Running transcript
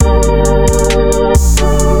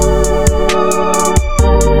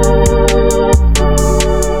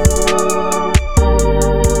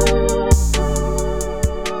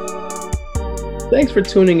Thanks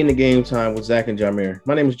for tuning in to Game Time with Zach and Jameer.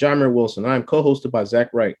 My name is Jameer Wilson. I am co-hosted by Zach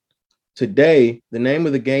Wright. Today, the name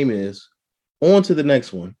of the game is On to the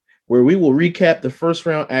Next One, where we will recap the first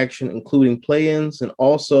round action, including play-ins, and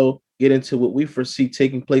also get into what we foresee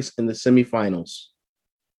taking place in the semifinals.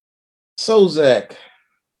 So, Zach,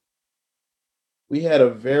 we had a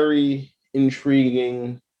very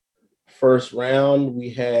intriguing first round. We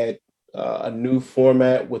had a new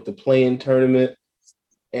format with the play-in tournament,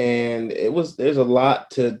 and there's a lot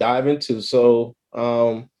to dive into. So,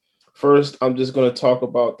 first, I'm just going to talk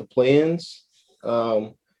about the play-ins.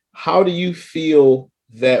 How do you feel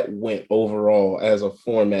that went overall as a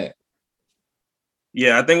format?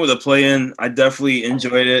 Yeah, I think with the play-in, I definitely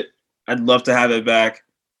enjoyed it. I'd love to have it back.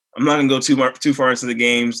 I'm not gonna go too far into the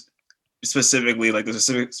games specifically, like the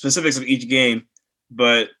specifics of each game,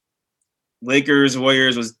 but Lakers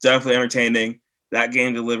Warriors was definitely entertaining. That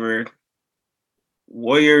game delivered.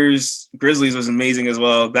 Warriors Grizzlies was amazing as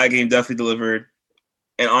well. That game definitely delivered.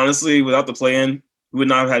 And honestly, without the play-in, we would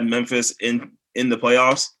not have had Memphis in the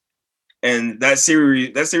playoffs. And that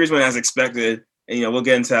series went as expected. And we'll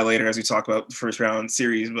get into that later as we talk about the first round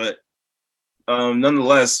series. But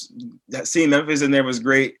nonetheless, seeing Memphis in there was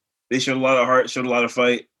great. They showed a lot of heart, showed a lot of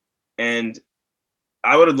fight, and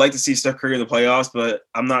I would have liked to see Steph Curry in the playoffs, but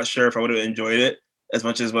I'm not sure if I would have enjoyed it as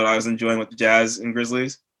much as what I was enjoying with the Jazz and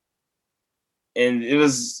Grizzlies. And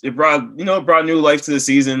it brought new life to the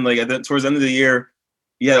season. Like towards the end of the year,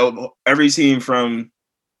 every team from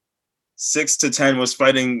 6 to 10 was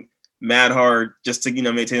fighting mad hard just to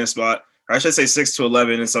maintain a spot. Or I should say 6 to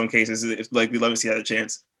 11 in some cases, if like the 11th seed had a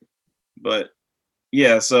chance. But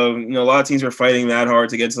yeah, so a lot of teams were fighting mad hard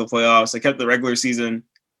to get to the playoffs. They kept the regular season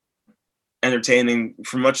entertaining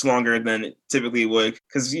for much longer than it typically would,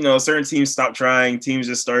 because certain teams stop trying. Teams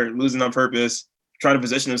just start losing on purpose, trying to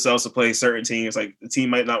position themselves to play certain teams. Like the team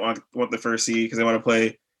might not want the first seed because they want to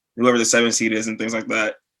play whoever the 7th seed is and things like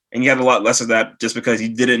that. And you had a lot less of that just because you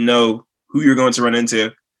didn't know who you're going to run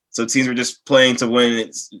into. So teams were just playing to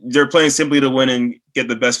win. They're playing simply to win and get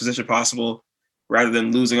the best position possible, rather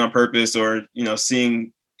than losing on purpose or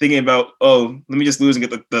thinking about, oh, let me just lose and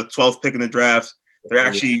get the 12th pick in the draft. They're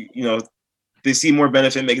actually they see more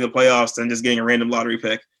benefit making the playoffs than just getting a random lottery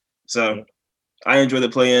pick. So I enjoy the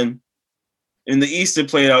play-in. In the East, it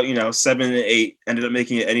played out 7 and 8, ended up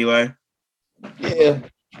making it anyway. Yeah,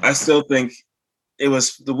 I still think it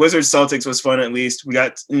was the Wizards Celtics was fun. At least we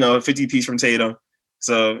got a 50 piece from Tatum.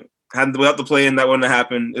 So without the play-in, that wouldn't have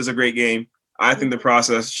happened. It was a great game. I think the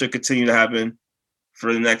process should continue to happen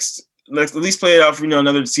for the next at least play it out for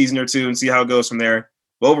another season or two and see how it goes from there.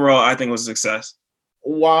 But overall, I think it was a success.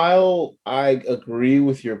 While I agree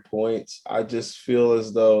with your points, I just feel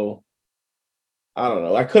as though I don't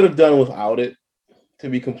know. I could have done without it, to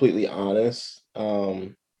be completely honest.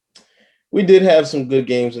 We did have some good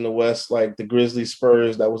games in the West, like the Grizzlies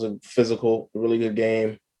Spurs. That was a physical, really good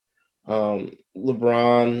game.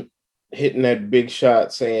 LeBron hitting that big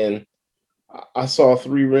shot saying, I saw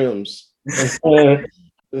 3 rims.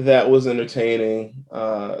 That was entertaining.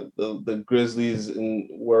 The Grizzlies and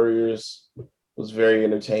Warriors was very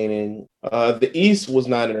entertaining. The East was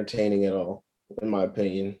not entertaining at all, in my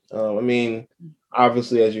opinion. I mean,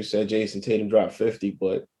 obviously, as you said, Jason Tatum dropped 50,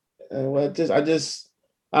 but I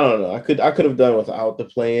don't know. I could have done without the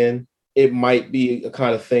play-in. It might be a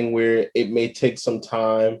kind of thing where it may take some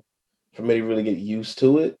time for me to really get used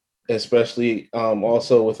to it, especially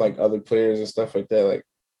also with like other players and stuff like that. Like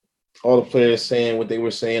all the players saying what they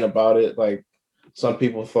were saying about it. Like some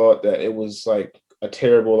people thought that it was like a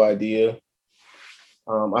terrible idea.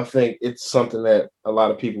 I think it's something that a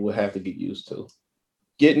lot of people would have to get used to.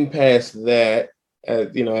 Getting past that,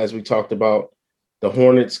 as we talked about, the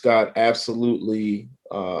Hornets got absolutely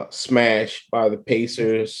smashed by the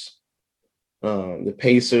Pacers. The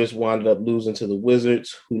Pacers wound up losing to the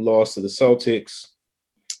Wizards, who lost to the Celtics.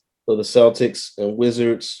 So the Celtics and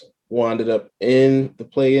Wizards wound up in the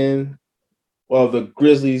play-in. Well, the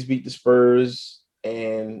Grizzlies beat the Spurs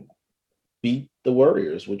and beat the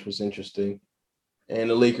Warriors, which was interesting. And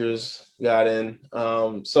the Lakers got in.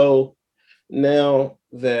 So now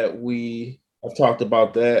that we have talked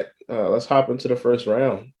about that, let's hop into the first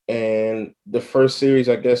round. And the first series,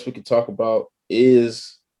 I guess we could talk about,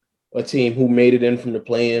 is a team who made it in from the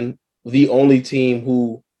play-in. The only team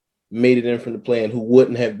who made it in from the play-in who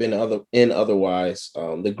wouldn't have been otherwise,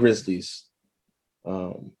 the Grizzlies.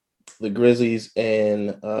 The Grizzlies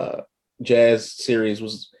and Jazz series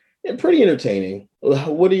was pretty entertaining.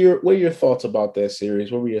 What are your thoughts about that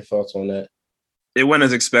series? What were your thoughts on that? It went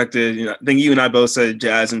as expected. I think you and I both said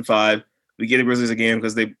Jazz in 5. We get the Grizzlies a game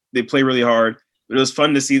because they play really hard. But it was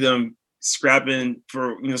fun to see them scrapping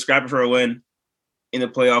for a win. in the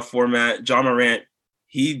playoff format. John Morant,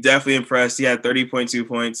 he definitely impressed. He had 30.2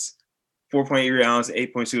 points, 4.8 rebounds,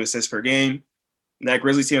 8.2 assists per game. And that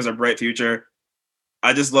Grizzlies team has a bright future.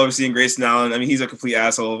 I just love seeing Grayson Allen. I mean, he's a complete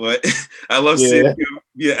asshole, but I love seeing him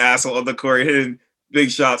be an asshole on the court, hitting big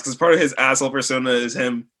shots, because part of his asshole persona is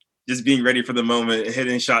him just being ready for the moment and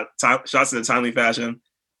hitting shots in a timely fashion.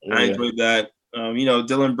 Yeah. I enjoyed that.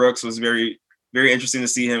 Dylan Brooks was very, very interesting to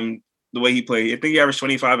see him, the way he played. I think he averaged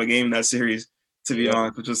 25 a game in that series, to be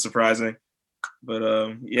honest, which was surprising. But,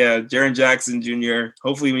 Jaren Jackson Jr.,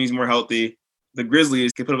 hopefully when he's more healthy, the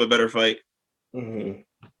Grizzlies can put up a better fight. Mm-hmm.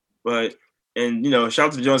 But – and, shout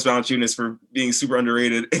out to Jonas Valanciunas for being super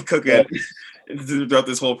underrated and cooking throughout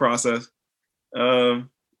this whole process. I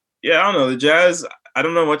don't know. The Jazz, I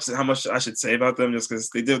don't know how much I should say about them, just because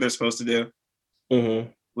they did what they're supposed to do,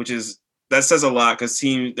 that says a lot, because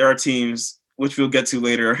there are teams, which we'll get to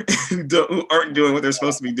later, who aren't doing what they're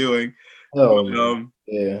supposed to be doing. The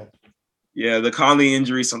Conley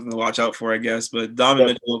injury is something to watch out for, I guess, but Donovan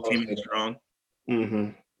Mitchell came in strong.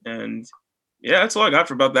 And that's all I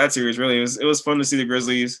got about that series, really. It was fun to see the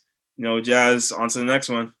Grizzlies, Jazz on to the next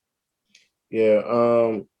one.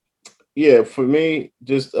 For me,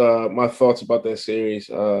 just my thoughts about that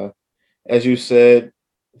series. As you said,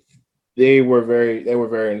 they were very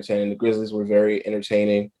entertaining. The Grizzlies were very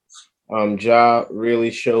entertaining. Ja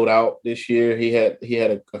really showed out this year. He had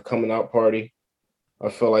a coming out party,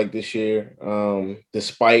 I feel like, this year,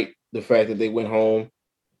 despite the fact that they went home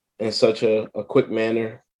in such a quick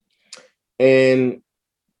manner. And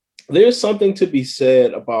there's something to be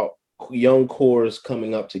said about young cores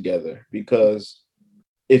coming up together, because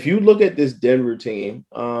if you look at this Denver team,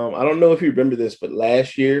 I don't know if you remember this, but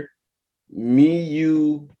last year, me,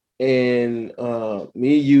 you, and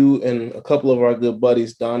a couple of our good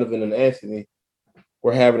buddies, Donovan and Anthony,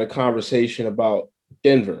 were having a conversation about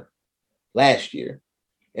Denver last year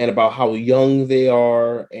and about how young they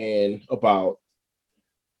are and about,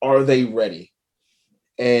 are they ready?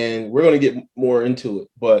 And we're going to get more into it.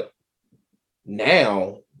 But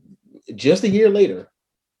now, just a year later,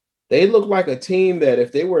 they look like a team that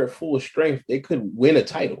if they were at full strength, they could win a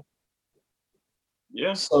title.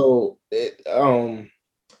 Yeah. So they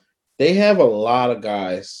have a lot of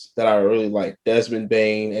guys that I really like. Desmond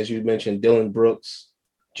Bane, as you mentioned, Dylan Brooks,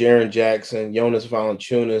 Jaren Jackson, Jonas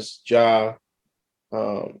Valanciunas, Ja,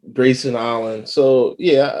 Grayson Allen. So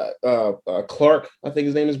Clark, I think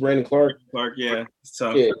his name is Brandon Clark. It's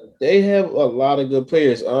tough. Yeah, they have a lot of good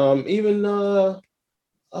players. Even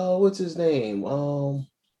what's his name?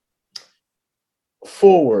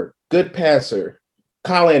 Forward, good passer,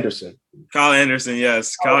 Kyle Anderson.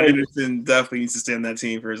 Yes. Kyle Anderson definitely needs to stay on that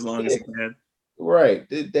team for as long as he can. Right.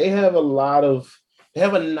 They have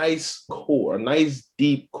a nice core, a nice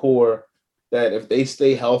deep core that if they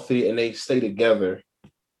stay healthy and they stay together,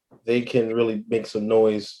 they can really make some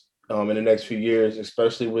noise in the next few years,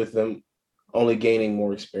 especially with them only gaining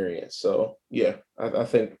more experience. So, I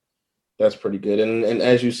think that's pretty good. And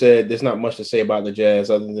as you said, there's not much to say about the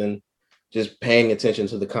Jazz other than just paying attention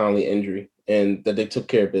to the Conley injury and that they took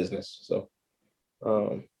care of business. So,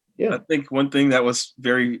 I think one thing that was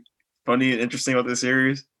very funny and interesting about this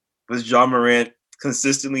series was John Morant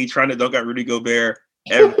consistently trying to dunk out Rudy Gobert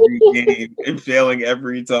every game and failing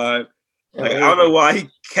every time. Like, I don't know why he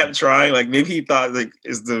kept trying. Like, maybe he thought, like,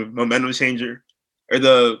 is the momentum changer or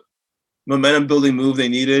the momentum building move they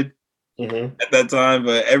needed at that time.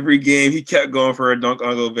 But every game he kept going for a dunk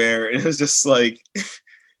on Gobert. And it was just like,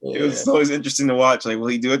 it was always interesting to watch. Like, will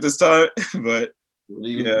he do it this time? But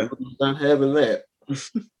not having that.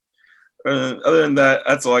 Other than that,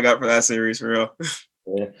 that's all I got for that series, for real.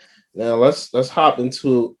 Yeah. Now let's hop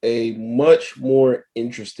into a much more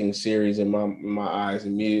interesting series in my eyes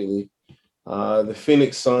immediately. The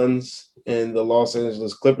Phoenix Suns and the Los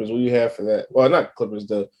Angeles Clippers. What do you have for that? Well, not Clippers,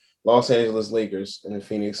 the Los Angeles Lakers and the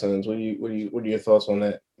Phoenix Suns. What are your thoughts on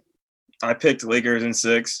that? I picked Lakers in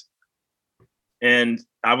 6, and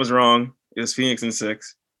I was wrong. It was Phoenix in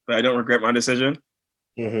 6, but I don't regret my decision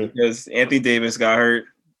because Anthony Davis got hurt.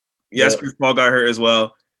 Yes, Chris Paul got hurt as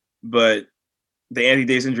well, but the Anthony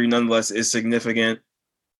Davis injury nonetheless is significant.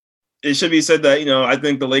 It should be said that, I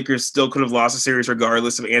think the Lakers still could have lost the series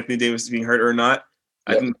regardless of Anthony Davis being hurt or not.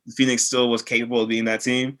 I think Phoenix still was capable of being that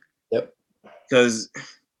team. Yep. Because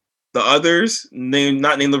the others,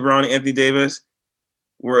 not named LeBron and Anthony Davis,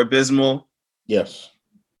 were abysmal. Yes.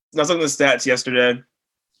 Now, looking at the stats yesterday,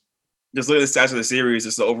 just look at the stats of the series,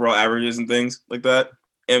 just the overall averages and things like that.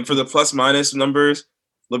 And for the plus-minus numbers,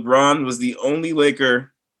 LeBron was the only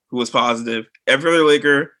Laker who was positive. Every other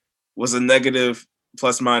Laker was a negative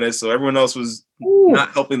plus-minus, so everyone else was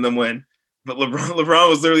not helping them win. But LeBron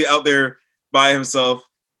was literally out there by himself.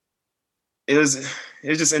 It was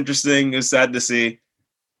just interesting. It was sad to see.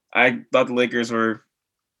 I thought the Lakers were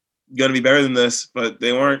going to be better than this, but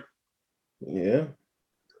they weren't. Yeah.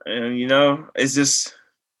 And, it's just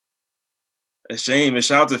a shame. And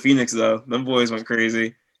shout out to Phoenix, though. Them boys went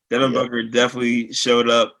crazy. Devin Booker definitely showed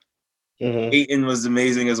up. Mm-hmm. Ayton was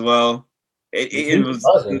amazing as well. Ayton was,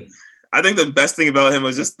 buzzing. I think the best thing about him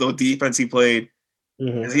was just the defense he played.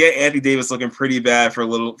 Mm-hmm. He had Anthony Davis looking pretty bad for a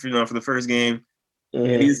little, for the first game. Mm-hmm.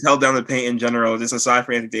 And he just held down the paint in general, just aside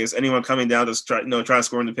from Anthony Davis. Anyone coming down to try to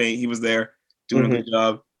score in the paint, he was there doing a good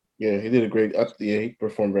job. Yeah, he did a great. Yeah, he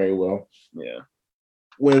performed very well. Yeah.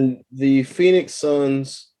 When the Phoenix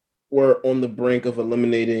Suns were on the brink of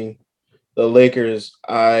eliminating the Lakers,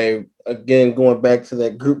 I again going back to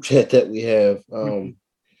that group chat that we have.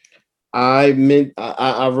 I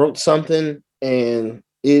wrote something, and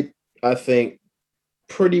it I think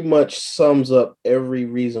pretty much sums up every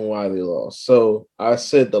reason why they lost. So I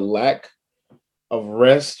said the lack of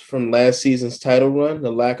rest from last season's title run,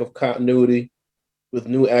 the lack of continuity with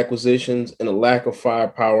new acquisitions, and a lack of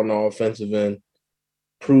firepower on the offensive end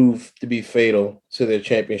proved to be fatal to their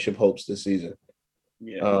championship hopes this season.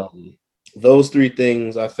 Yeah. Those three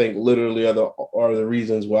things, I think, literally are the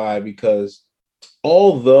reasons why. Because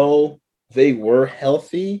although they were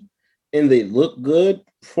healthy and they looked good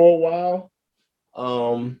for a while,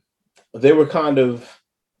 they were kind of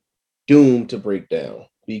doomed to break down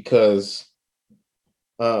because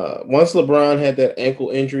once LeBron had that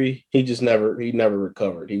ankle injury, he never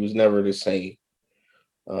recovered. He was never the same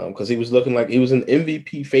because he was looking like he was an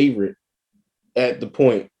MVP favorite at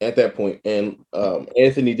that point. And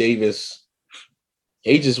Anthony Davis,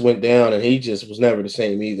 he just went down and he just was never the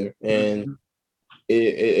same either. And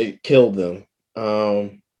it killed them.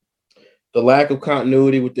 The lack of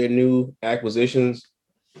continuity with their new acquisitions.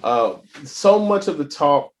 So much of the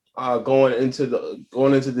talk going into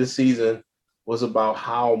this season was about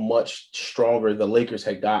how much stronger the Lakers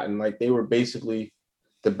had gotten. Like they were basically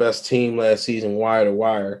the best team last season, wire to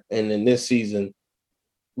wire. And in this season,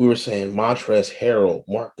 we were saying Montrezl Harrell,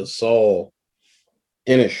 Marc Gasol,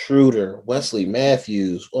 Dennis Schroeder, Wesley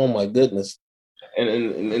Matthews. Oh my goodness.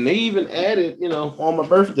 And they even added, on my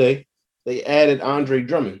birthday, they added Andre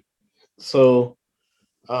Drummond. So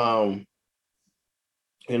March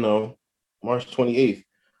 28th.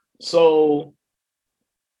 So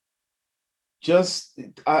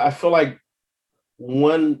I feel like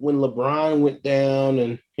when LeBron went down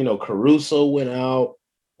and Caruso went out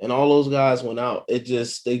and all those guys went out, they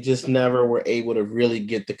just never were able to really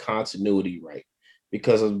get the continuity right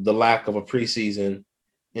because of the lack of a preseason.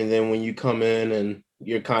 And then when you come in and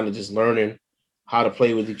you're kind of just learning how to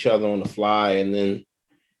play with each other on the fly, and then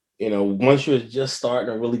once you're just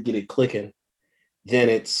starting to really get it clicking, then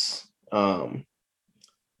it's like,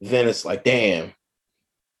 damn,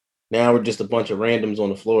 now we're just a bunch of randoms on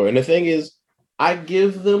the floor. And the thing is, I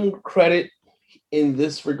give them credit in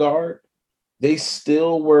this regard. They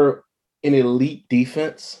still were an elite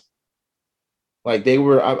defense. Like they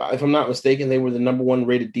were, if I'm not mistaken, they were the number one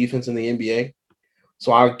rated defense in the NBA.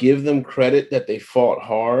 So I'll give them credit that they fought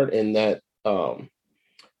hard and that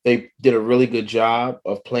they did a really good job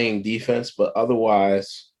of playing defense. But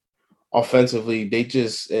otherwise, offensively, they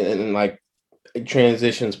just and like it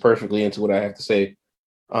transitions perfectly into what I have to say.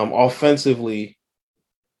 Offensively,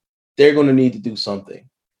 they're going to need to do something.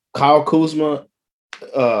 Kyle Kuzma,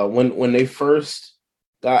 when they first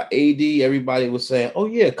got AD, everybody was saying, "Oh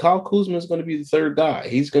yeah, Kyle Kuzma is going to be the third guy.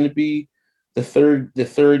 He's going to be the third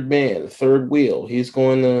man, the third wheel. He's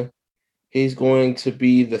going to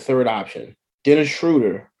be the third option." Dennis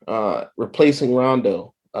Schroeder, replacing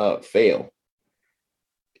Rondo, fail.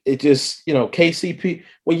 It just, KCP,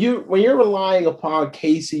 when you're relying upon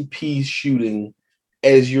KCP's shooting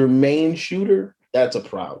as your main shooter, that's a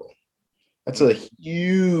problem. That's a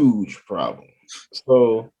huge problem.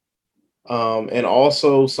 So, and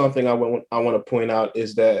also something I want to point out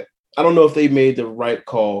is that I don't know if they made the right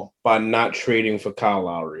call by not trading for Kyle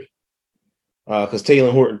Lowry, because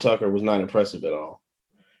Taylor Horton Tucker was not impressive at all.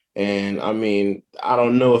 And I mean, I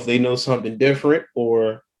don't know if they know something different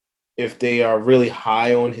or if they are really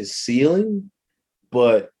high on his ceiling,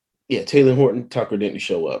 but yeah, Taylor Horton Tucker didn't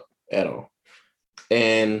show up at all.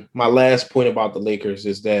 And my last point about the Lakers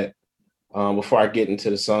is that before I get into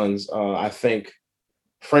the Suns, I think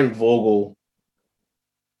Frank Vogel,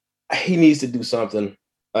 he needs to do something.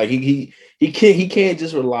 Like he can't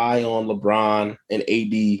just rely on LeBron and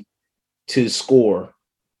AD to score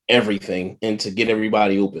everything and to get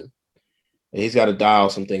everybody open. He's got to dial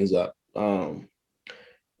some things up.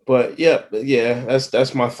 But yeah,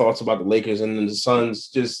 that's my thoughts about the Lakers. And then the Suns,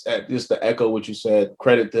 just to echo what you said,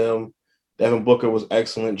 credit them. Devin Booker was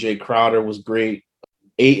excellent. Jay Crowder was great.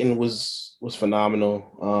 Ayton was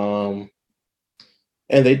phenomenal.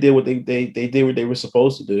 And they did what they did what they were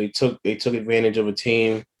supposed to do. They took advantage of a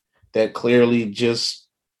team that clearly just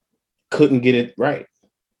couldn't get it right.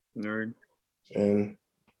 Nerd. And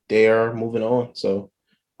they are moving on. So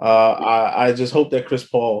I just hope that Chris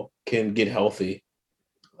Paul can get healthy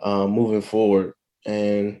moving forward.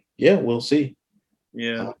 And yeah, we'll see.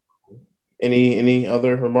 Yeah. Any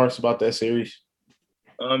other remarks about that series?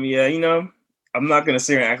 Yeah, I'm not gonna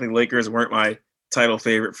say actually Lakers weren't my title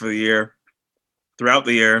favorite for the year. Throughout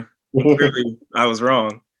the year, clearly I was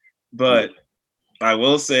wrong. But I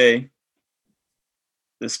will say,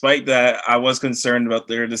 despite that, I was concerned about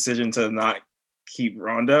their decision to not keep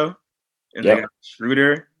Rondo and they got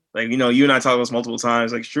Schroeder. Like, you and I talked about this multiple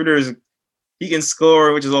times. Like, he can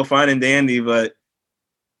score, which is all fine and dandy, but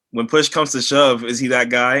when push comes to shove, is he that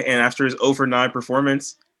guy? And after his 0 for 9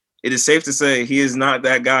 performance, it is safe to say he is not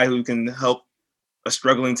that guy who can help a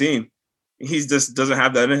struggling team. He just doesn't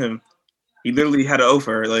have that in him. He literally had an 0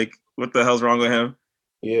 for. Like, what the hell's wrong with him?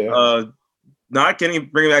 Yeah. Not bringing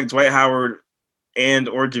back Dwight Howard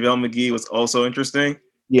or JaVale McGee was also interesting.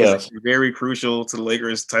 Yes. Very crucial to the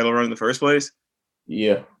Lakers' title run in the first place.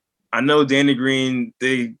 Yeah. I know Danny Green,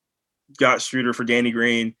 they got Schroeder for Danny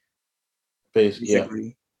Green. Basically. Yeah.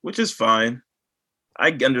 Which is fine. I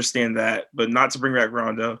understand that, but not to bring back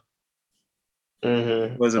Rondo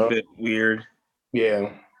was a bit weird.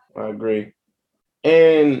 Yeah, I agree.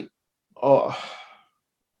 And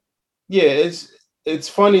yeah, it's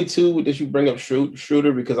funny too that you bring up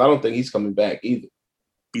Schroeder because I don't think he's coming back either.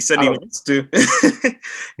 He said he wants to.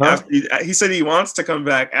 He said he wants to come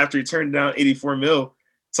back after he turned down $84 million.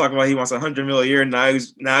 Talking about he wants $100 million a year. Now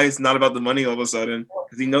he's not about the money all of a sudden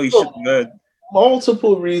because he knows he should be good.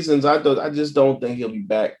 Multiple reasons. I just don't think he'll be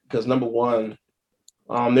back because number one,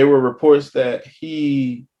 there were reports that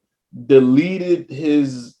he deleted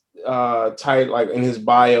his title like in his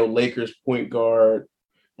bio, Lakers point guard,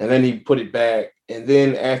 and then he put it back. And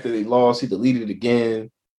then after they lost, he deleted it again.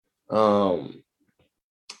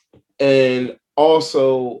 And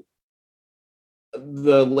also,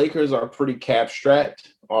 the Lakers are pretty cap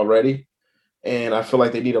strapped already, and I feel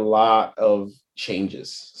like they need a lot of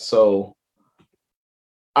changes. So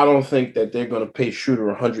I don't think that they're going to pay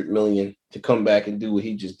Schroeder $100 million to come back and do what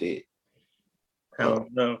he just did. Hell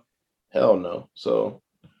no. So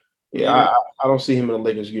yeah. I don't see him in a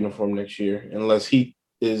Lakers uniform next year unless he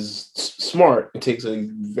is smart and takes a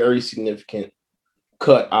very significant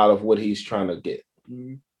cut out of what he's trying to get.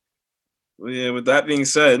 Well, yeah, with that being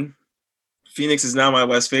said, Phoenix is now my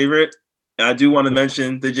West favorite. And I do want to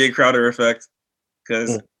mention the Jay Crowder effect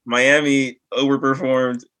because Miami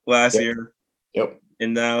overperformed last year. Yep.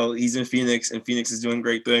 And now he's in Phoenix, and Phoenix is doing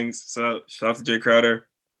great things. So shout out to Jay Crowder.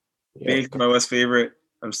 Yep. Phoenix is my West favorite.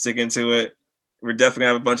 I'm sticking to it. We're definitely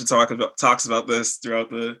gonna have a bunch of talks about this throughout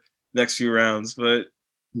the next few rounds. But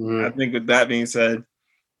I think with that being said, it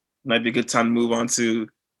might be a good time to move on to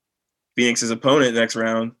Phoenix's opponent next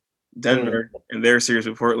round, Denver, and their series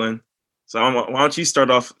with Portland. So why don't you start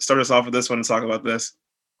us off with this one and talk about this?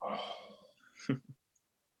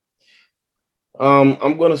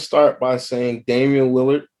 I'm going to start by saying, Damian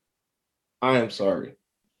Lillard, I am sorry.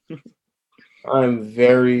 I'm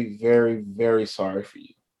very, very, very sorry for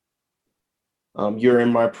you. You're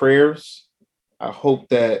in my prayers. I hope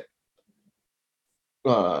that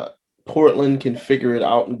Portland can figure it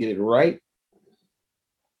out and get it right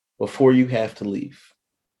before you have to leave.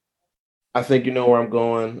 I think you know where I'm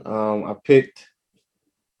going. I picked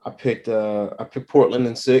Portland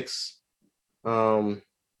in 6.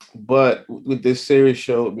 But what this series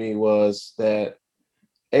showed me was that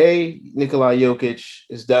Nikola Jokic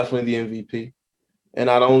is definitely the MVP. And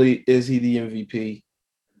not only is he the MVP,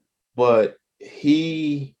 but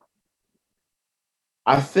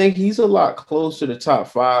I think he's a lot closer to top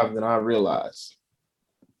 5 than I realized.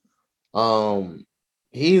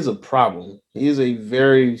 He is a problem. He is a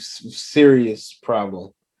very serious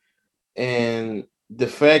problem. And the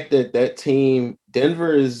fact that team,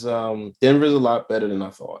 Denver is Denver's a lot better than I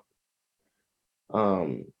thought.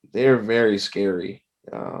 They're very scary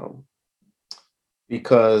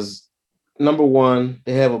because number one,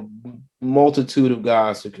 they have a multitude of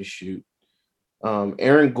guys who can shoot.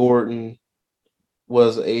 Aaron Gordon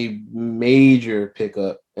was a major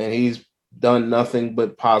pickup, and he's done nothing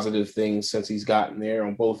but positive things since he's gotten there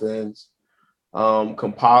on both ends.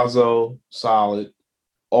 Campazzo, solid.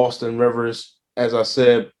 Austin Rivers, as I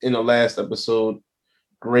said in the last episode,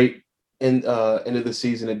 great end of the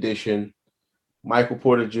season addition. Michael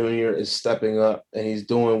Porter Jr. is stepping up and he's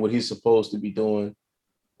doing what he's supposed to be doing.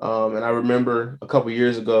 And I remember a couple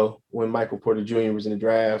years ago when Michael Porter Jr. was in the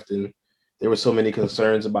draft, and there were so many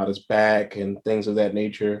concerns about his back and things of that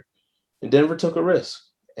nature. And Denver took a risk,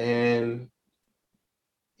 and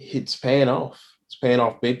it's paying off. It's paying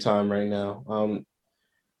off big time right now.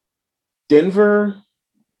 Denver,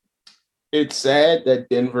 it's sad that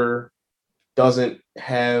Denver doesn't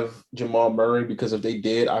have Jamal Murray, because if they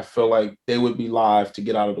did, I feel like they would be live to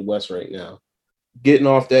get out of the West right now. Getting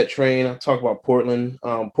off that train, I talk about Portland.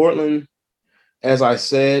 Portland, as I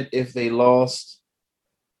said, if they lost,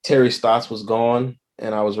 Terry Stotts was gone,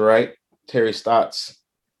 and I was right. Terry Stotts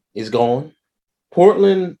is gone.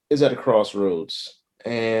 Portland is at a crossroads,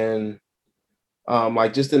 and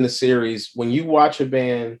like just in the series, when you watch a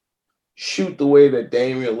band shoot the way that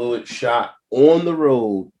Damian Lillard shot on the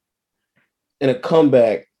road in a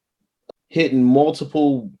comeback, hitting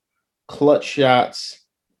multiple clutch shots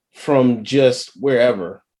from just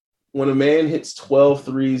wherever. When a man hits 12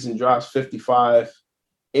 threes and drops 55,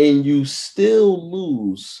 and you still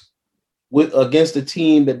lose against a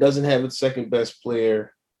team that doesn't have its second best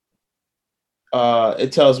player,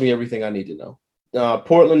 it tells me everything I need to know.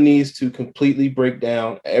 Portland needs to completely break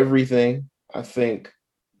down everything. I think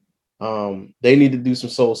they need to do some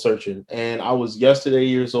soul searching. And I was yesterday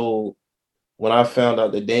years old when I found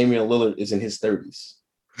out that Damian Lillard is in his 30s.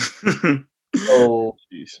 So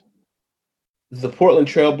the Portland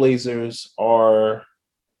Trailblazers are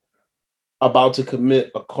about to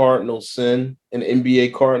commit a cardinal sin, an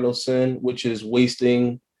NBA cardinal sin, which is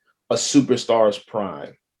wasting a superstar's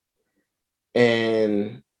prime.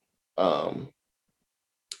 And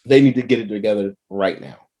they need to get it together right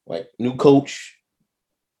now. Like, new coach,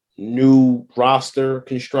 new roster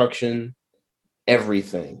construction,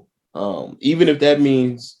 everything. Even if that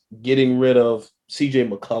means getting rid of CJ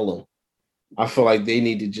McCollum, I feel like they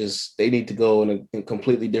need to go in a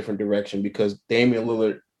completely different direction, because Damian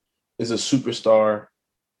Lillard is a superstar.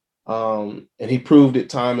 And he proved it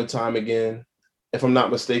time and time again. If I'm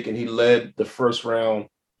not mistaken, he led the first round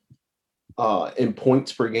in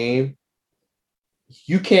points per game.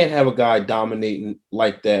 You can't have a guy dominating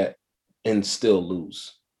like that and still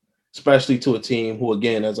lose, especially to a team who,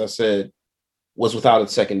 again, as I said, was without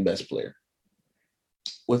its second best player.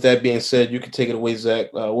 With that being said, you can take it away,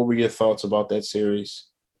 Zach. What were your thoughts about that series?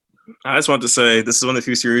 I just want to say this is one of the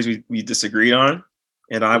few series we disagreed on,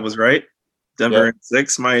 and I was right. Denver in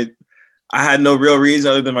 6. I had no real reason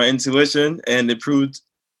other than my intuition, and it proved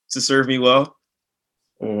to serve me well.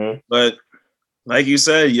 Mm-hmm. But like you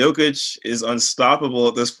said, Jokic is unstoppable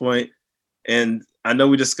at this point. And I know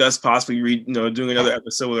we discussed possibly doing another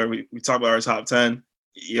episode where we talk about our top 10.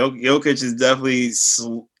 Jokic is definitely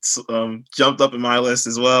jumped up in my list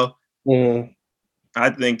as well. Mm-hmm. I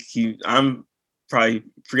think I'm probably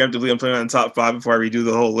preemptively putting on the top 5 before I redo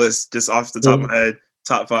the whole list, just off the top of my head,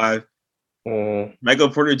 top 5. Mm-hmm. Michael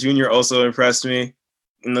Porter Jr. also impressed me.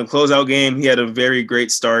 In the closeout game, he had a very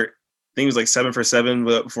great start. I think he was like 7 for 7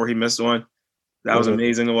 before he missed one. That was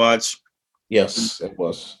amazing to watch. Yes, it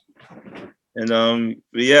was. And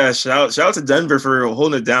but yeah, shout out to Denver for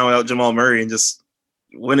holding it down without Jamal Murray and just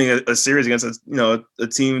winning a series against a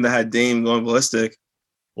team that had Dame going ballistic.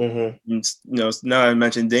 Mm-hmm. And, now I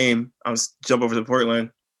mentioned Dame, I'll jump over to Portland.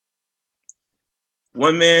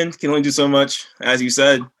 One man can only do so much, as you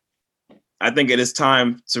said. I think it is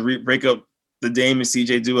time to break up the Dame and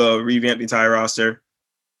CJ duo, revamp the entire roster,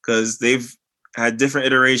 because they've had different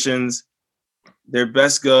iterations. Their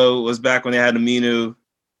best go was back when they had Aminu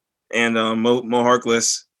and Mo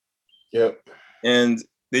Harkless. Yep. And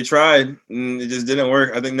they tried, and it just didn't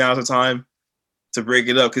work. I think now's the time to break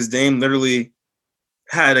it up, because Dame literally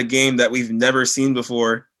had a game that we've never seen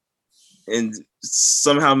before and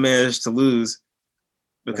somehow managed to lose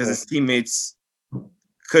because his teammates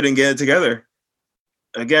couldn't get it together.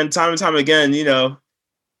 Again, time and time again,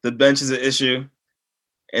 the bench is an issue.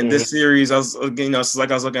 And this series, I was looking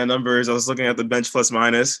at numbers. I was looking at the bench plus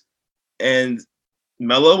minus, and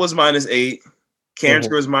Melo was -8,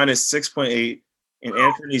 Cantor was -6.8, and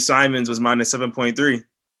Anthony Simons was -7.3.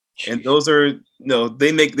 And those are,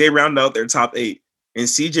 they round out their top 8. And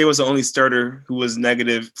CJ was the only starter who was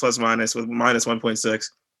negative plus minus with -1.6.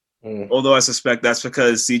 Although I suspect that's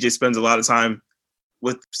because CJ spends a lot of time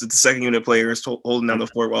with the second unit players holding down the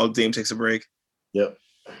fort while Dame takes a break. Yep.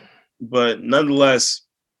 But nonetheless,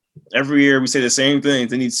 every year we say the same things.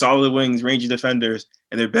 They need solid wings, rangy defenders,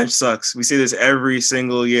 and their bench sucks. We say this every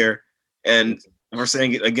single year, and we're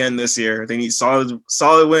saying it again this year. They need solid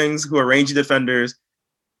wings who are rangy defenders,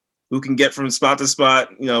 who can get from spot to spot,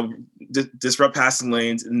 disrupt passing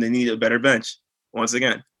lanes, and they need a better bench once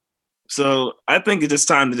again. So I think it's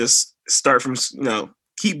time to just start from,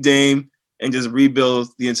 keep Dame and just rebuild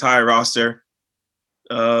the entire roster.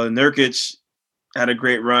 Nurkic had a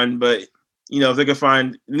great run, but if they can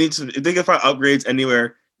find upgrades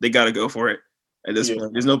anywhere, they got to go for it. At this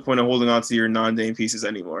point, there's no point in holding on to your non-name pieces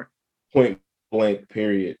anymore. Point blank.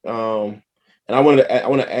 Period. And I want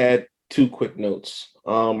to add 2 quick notes.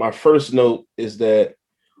 My first note is that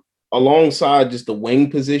alongside just the wing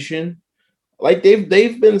position, like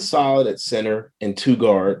they've been solid at center and 2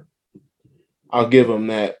 guard. I'll give them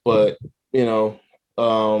that, but they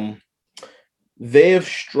have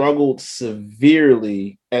struggled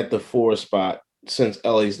severely at the 4 spot since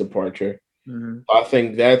LA's departure. Mm-hmm. I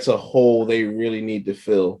think that's a hole they really need to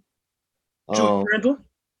fill. Randle?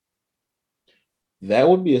 That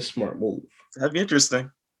would be a smart move. That'd be interesting.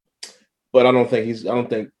 But I don't think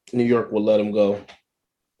New York will let him go.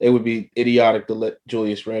 It would be idiotic to let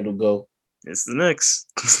Julius Randle go. It's the Knicks.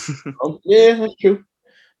 Yeah, that's true.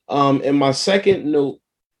 And my second note,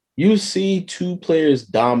 you see 2 players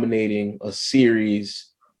dominating a series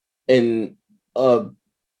in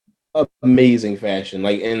amazing fashion.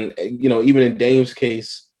 Like, and even in Dame's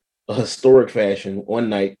case, a historic fashion one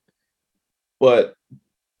night. But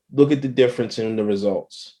look at the difference in the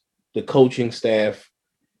results. The coaching staff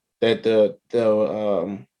that the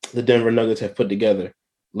Denver Nuggets have put together,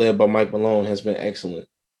 led by Mike Malone, has been excellent.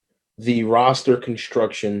 The roster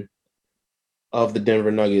construction of the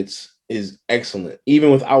Denver Nuggets is excellent,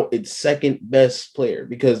 even without its second best player.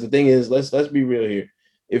 Because the thing is, let's be real here.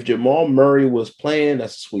 If Jamal Murray was playing,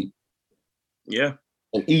 that's a sweep. Yeah,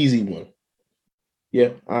 an easy one.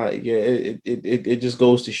 Yeah, it just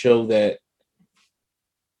goes to show that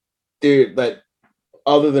they're like,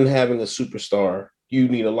 other than having a superstar, you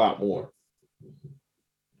need a lot more.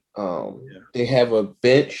 They have a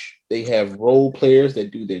bench. They have role players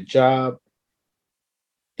that do their job.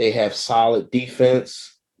 They have solid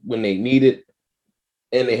defense when they need it,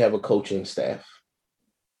 and they have a coaching staff.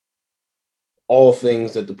 All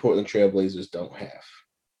things that the Portland Trailblazers don't have.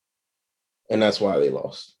 And that's why they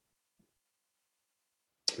lost.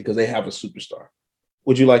 Because they have a superstar.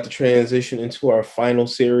 Would you like to transition into our final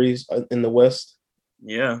series in the West?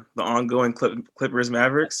 Yeah, the ongoing Clippers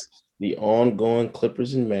Mavericks. The ongoing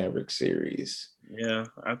Clippers and Mavericks series. Yeah,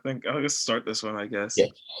 I think I'll just start this one, I guess. Yeah.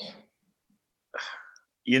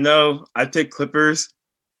 I picked Clippers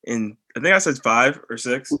in, I think I said 5 or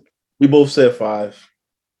 6. We both said 5.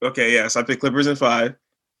 Okay, yeah, so I picked Clippers in 5.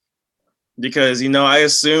 Because, I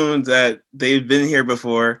assumed that they've been here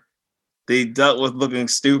before. They dealt with looking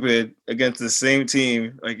stupid against the same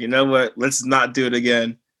team. Like, you know what? Let's not do it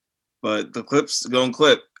again. But the Clips going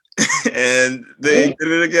Clip. And they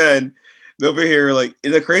did it again. Over here, like,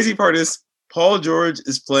 and the crazy part is Paul George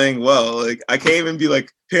is playing well. Like, I can't even be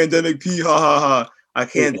like, pandemic P, ha, ha, ha. I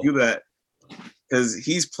can't do that. Because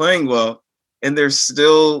he's playing well. And they're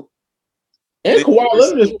still... And Kawhi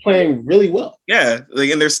Leonard is playing really well. Yeah,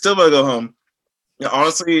 and they're still going to go home.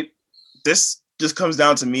 Honestly, this just comes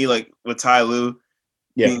down to me, like, with Ty Lue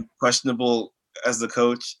being questionable as the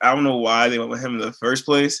coach. I don't know why they went with him in the first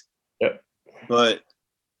place. Yep. But,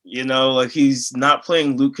 he's not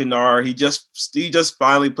playing Luke Kennard. He just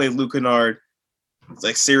finally played Luke Kennard,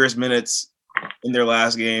 like, serious minutes in their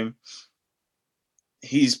last game.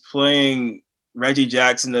 He's playing Reggie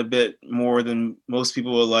Jackson a bit more than most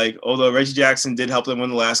people would like, although Reggie Jackson did help them win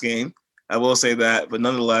the last game. I will say that, but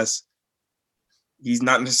nonetheless, he's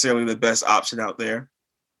not necessarily the best option out there.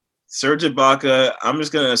 Serge Ibaka, I'm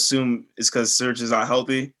just going to assume it's because Serge is not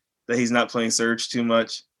healthy, that he's not playing Serge too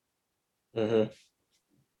much. Mm-hmm.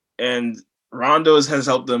 And Rondo has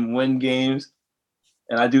helped them win games,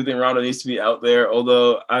 and I do think Rondo needs to be out there,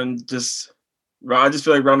 although I just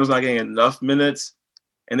feel like Rondo's not getting enough minutes.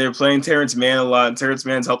 And they're playing Terrence Mann a lot, and Terrence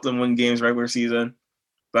Mann's helped them win games regular season.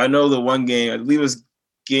 But I know the one game, I believe it was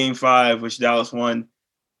Game 5, which Dallas won.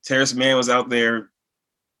 Terrence Mann was out there.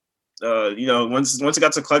 Once it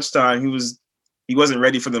got to clutch time, he wasn't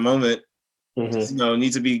ready for the moment. Mm-hmm.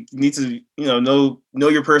 Need to know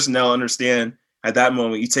your personnel, understand at that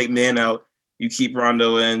moment. You take Mann out, you keep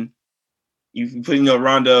Rondo in. You put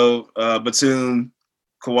Rondo, Batum,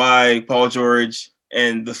 Kawhi, Paul George,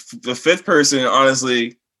 and the fifth person,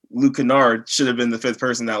 honestly, Luke Kennard should have been the fifth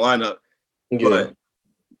person in that lineup. Yeah. But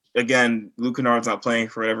again, Luke Kennard's not playing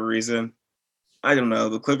for whatever reason. I don't know.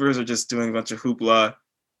 The Clippers are just doing a bunch of hoopla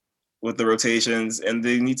with the rotations, and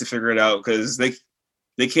they need to figure it out because they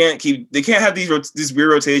can't have these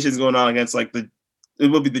weird rotations going on against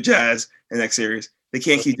it will be the Jazz in the next series. They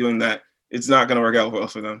can't keep doing that. It's not going to work out well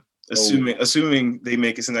for them. Assuming they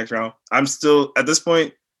make it to the next round. I'm still at this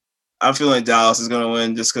point. I'm feeling like Dallas is going to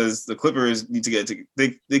win just because the Clippers need to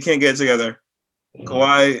they can't get it together. Mm-hmm.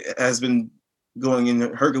 Kawhi has been going in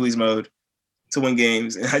Hercules mode, to win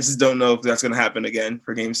games, and I just don't know if that's going to happen again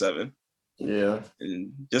for Game 7. Yeah.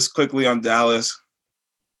 And just quickly on Dallas,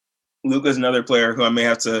 Luka's another player who I may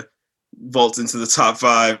have to vault into the top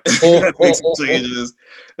 5. Make some changes.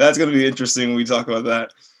 That's going to be interesting when we talk about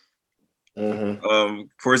that.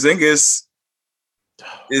 Porzingis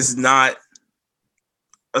is not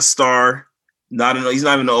a star. He's not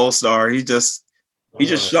even an all-star. He's just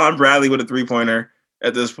Sean Bradley with a 3-pointer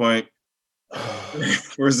at this point.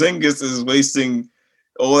 Porzingis is wasting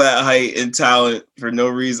all that height and talent for no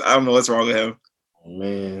reason. I don't know what's wrong with him.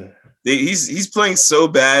 Man, he's playing so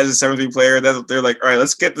bad as a 7-3 player that they're like, all right,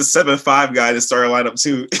 let's get the 7-5 guy to start a lineup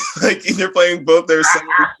too. Like they're playing both their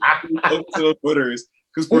 7-footers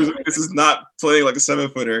because Porzingis is not playing like a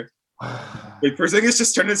 7-footer. Like Porzingis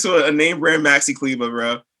just turned into a name brand Maxi Kleba,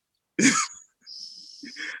 bro.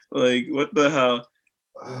 Like what the hell?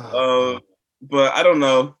 But I don't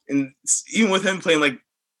know. And even with him playing like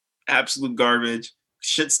absolute garbage,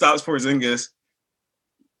 shit stops Porzingis.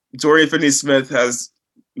 Dorian Finney-Smith has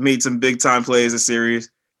made some big time plays this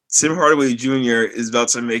series. Tim Hardaway Jr. is about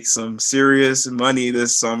to make some serious money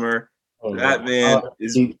this summer. That man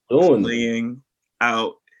is playing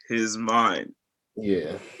out his mind.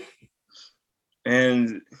 Yeah.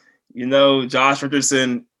 And Josh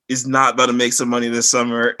Richardson is not about to make some money this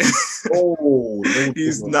summer.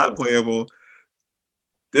 He's not playable.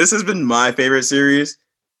 This has been my favorite series,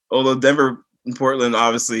 although Denver and Portland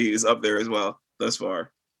obviously is up there as well thus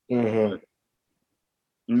far. Mm-hmm.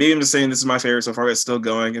 Maybe I'm just saying this is my favorite so far. It's still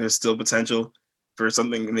going, and there's still potential for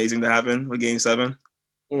something amazing to happen with Game 7.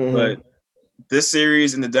 Mm-hmm. But this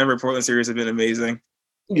series and the Denver-Portland series have been amazing.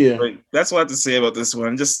 Yeah, but that's what I have to say about this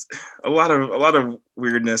one. Just a lot of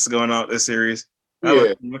weirdness going on with this series.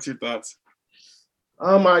 Yeah. What's your thoughts?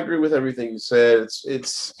 I agree with everything you said.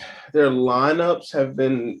 It's their lineups have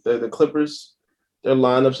been the Clippers. Their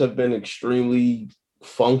lineups have been extremely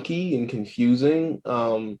funky and confusing.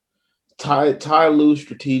 Ty Lue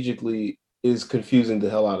strategically is confusing the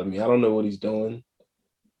hell out of me. I don't know what he's doing.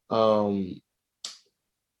 The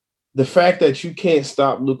fact that you can't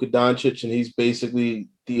stop Luka Doncic and he's basically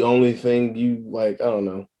the only thing you like, I don't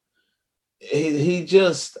know. He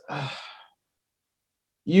just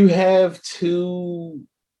you have two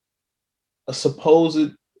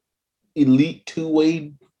supposed elite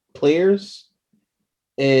two-way players,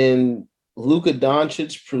 and Luka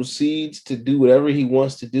Doncic proceeds to do whatever he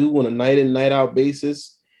wants to do on a night in, night out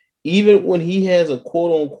basis. Even when he has a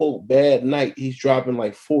quote unquote bad night, he's dropping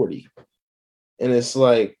like 40. And it's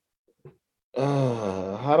like, I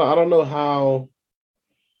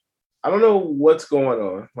don't know what's going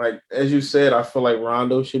on. Like, as you said, I feel like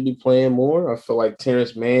Rondo should be playing more. I feel like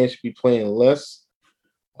Terrence Mann should be playing less.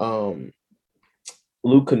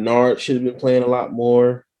 Luke Kennard should have been playing a lot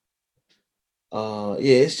more.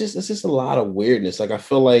 It's just a lot of weirdness. Like, I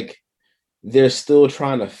feel like they're still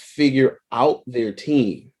trying to figure out their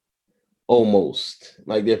team almost.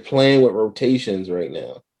 Like, they're playing with rotations right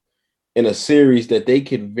now in a series that they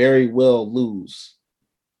could very well lose.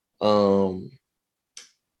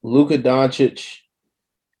 Luka Doncic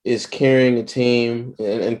is carrying a team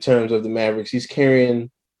in terms of the Mavericks. He's carrying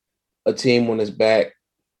a team on his back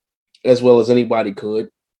as well as anybody could.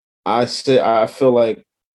 I feel like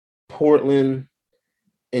Portland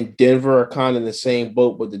and Denver are kind of in the same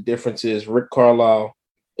boat, but the difference is Rick Carlisle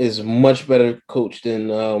is much better coach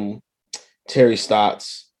than Terry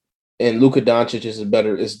Stotts, and Luka Doncic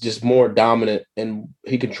is just more dominant, and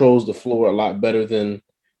he controls the floor a lot better than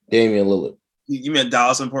Damian Lillard. You meant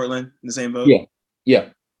Dallas and Portland in the same boat? Yeah.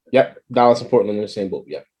 Dallas and Portland in the same boat.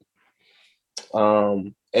 Yeah.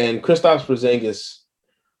 And Kristaps Porzingis,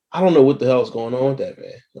 I don't know what the hell is going on with that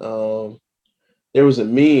man. There was a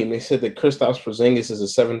meme. They said that Kristaps Porzingis is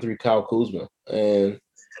a 7'3" Kyle Kuzma, and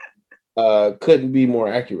couldn't be more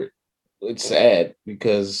accurate. It's sad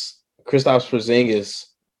because Kristaps Porzingis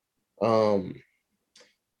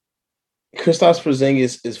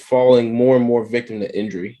is falling more and more victim to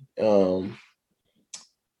injury.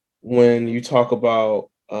 When you talk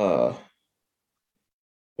about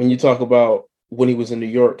when he was in New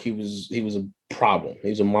York, he was a problem. He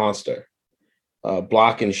was a monster.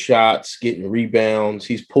 Blocking shots, getting rebounds.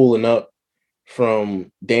 He's pulling up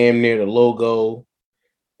from damn near the logo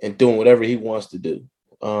and doing whatever he wants to do.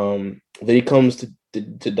 Then he comes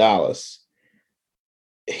to Dallas.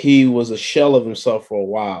 He was a shell of himself for a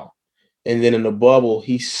while. And then in the bubble,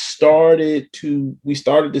 we started to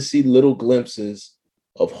see little glimpses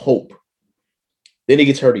of hope. Then he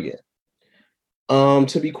gets hurt again.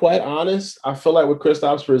 To be quite honest, I feel like with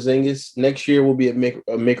Kristaps Porzingis, next year will be a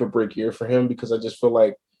make or break year for him because I just feel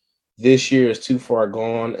like this year is too far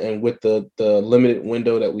gone. And with the limited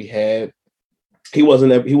window that we had, he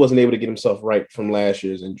wasn't able to get himself right from last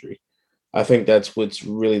year's injury. I think that's what's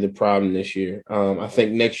really the problem this year. I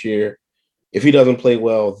think next year, if he doesn't play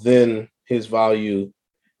well, then his value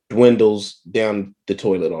dwindles down the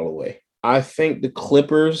toilet all the way. I think the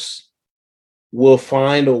Clippers will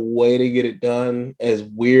find a way to get it done, as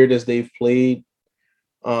weird as they've played.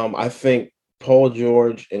 I think Paul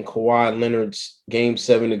George and Kawhi Leonard's Game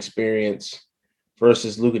 7 experience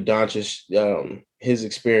versus Luka Doncic, his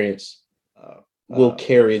experience will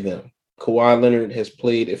carry them. Kawhi Leonard has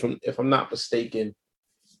played, if I'm not mistaken,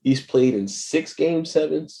 he's played in 6 Game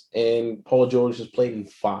 7s, and Paul George has played in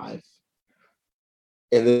 5.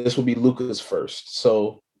 And this will be Luka's first.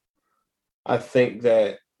 So I think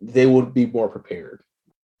that they would be more prepared.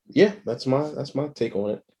 Yeah, that's my take on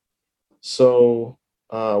it. So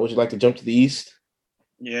would you like to jump to the East?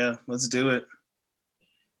 Yeah, let's do it.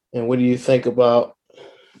 And what do you think about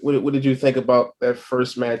what did you think about that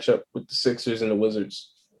first matchup with the Sixers and the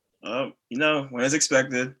Wizards? As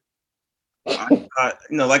expected.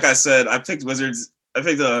 Like I said, I picked Wizards. I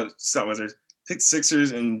picked not Wizards. Picked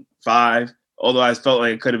Sixers in 5. Although I felt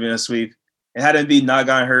like it could have been a sweep. It hadn't Embiid not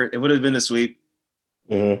gotten hurt, it would have been a sweep.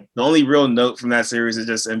 Mm-hmm. The only real note from that series is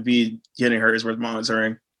just Embiid getting hurt is worth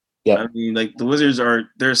monitoring. Yeah, I mean, like the Wizards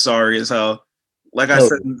they're sorry as hell. Like I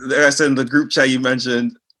said in the group chat you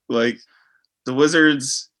mentioned, like the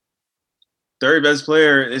Wizards' third best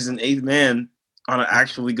player is an 8th man on an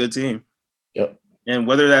actually good team. Yep. And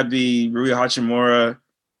whether that be Rui Hachimura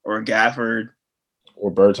or Gafford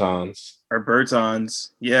or Bertans,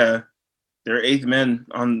 yeah, they're 8th men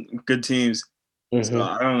on good teams. Mm-hmm. So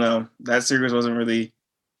I don't know. That series wasn't really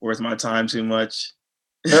worth my time too much.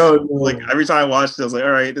 Like every time I watched it, I was like,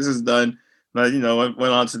 all right, this is done. But went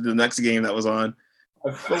on to the next game that was on.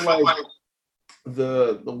 I feel like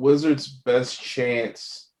the Wizards' best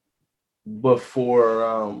chance before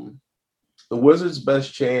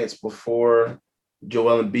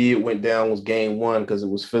Joel Embiid went down was Game 1 because it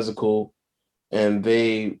was physical, and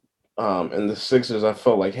they and the Sixers I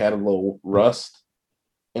felt like had a little rust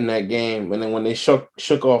in that game, and then when they shook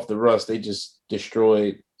off the rust, they just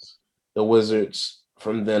destroyed the Wizards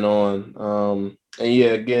from then on. And yeah,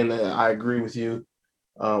 again, I agree with you.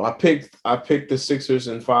 I picked the Sixers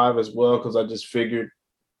in 5 as well because I just figured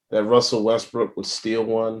that Russell Westbrook would steal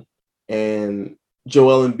one, and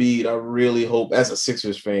Joel Embiid. I really hope, as a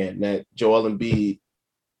Sixers fan, that Joel Embiid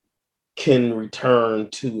can return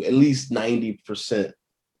to at least 90%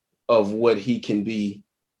 of what he can be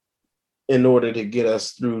in order to get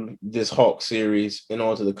us through this Hawk series and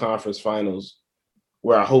onto the conference finals,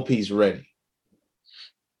 where I hope he's ready.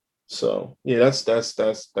 So yeah,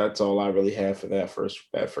 that's all I really have for that first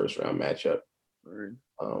round matchup.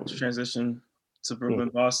 To transition to Brooklyn,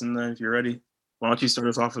 Boston, then if you're ready, why don't you start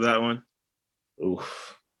us off with that one?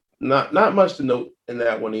 Oof. Not much to note in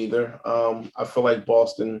that one either. I feel like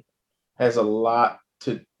Boston has a lot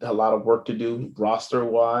of work to do roster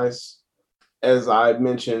wise. As I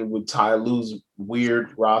mentioned with Ty Lue's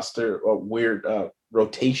weird roster or weird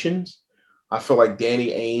rotations, I feel like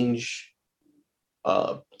Danny Ainge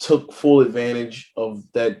took full advantage of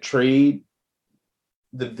that trade,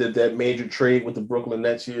 that major trade with the Brooklyn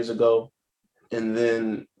Nets years ago. And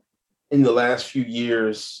then in the last few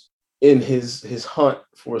years, in his hunt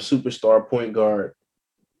for a superstar point guard,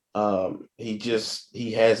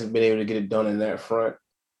 he hasn't been able to get it done in that front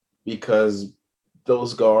because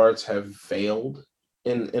those guards have failed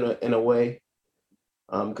in a way.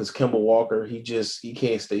 Because Kemba Walker, he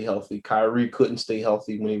can't stay healthy. Kyrie couldn't stay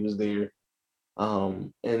healthy when he was there.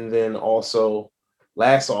 And then also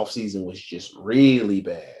last offseason was just really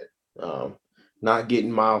bad. Not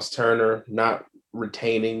getting Miles Turner, not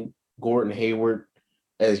retaining Gordon Hayward,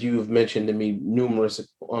 as you've mentioned to me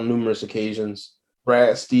on numerous occasions.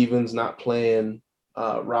 Brad Stevens not playing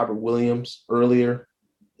Robert Williams earlier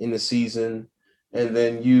in the season, and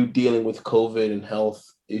then you dealing with COVID and health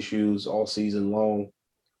issues all season long.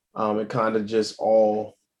 It kind of just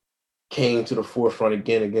all came to the forefront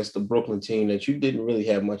again against the Brooklyn team that you didn't really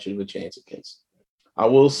have much of a chance against. I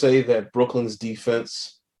will say that Brooklyn's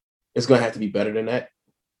defense is going to have to be better than that,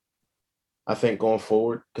 I think, going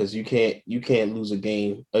forward, because you can't lose a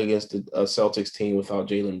game against a Celtics team without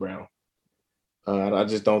Jaylen Brown. I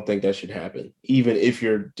just don't think that should happen, even if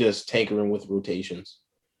you're just tinkering with rotations.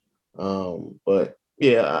 But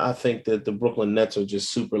yeah, I think that the Brooklyn Nets are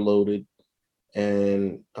just super loaded,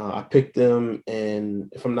 and I picked them,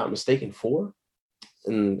 and if I'm not mistaken, 4,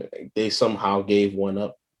 and they somehow gave one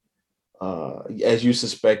up. As you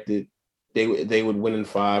suspected, they would win in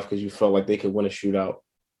 5 because you felt like they could win a shootout.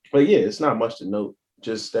 But yeah, it's not much to note.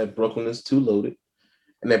 Just that Brooklyn is too loaded,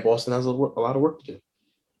 and that Boston has a lot of work to do.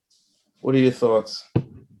 What are your thoughts?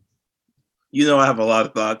 You know, I have a lot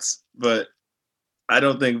of thoughts, but I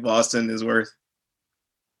don't think Boston is worth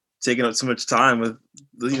taking up too much time with,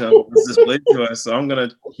 this display to us. So I'm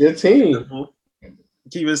gonna Your team.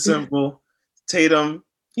 keep it simple. Tatum,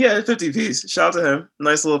 50 piece. Shout out to him.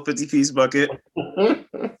 Nice little 50-piece bucket.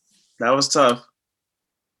 That was tough.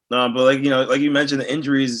 But like you mentioned, the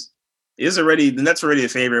injuries the Nets already a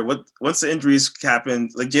favorite. Once the injuries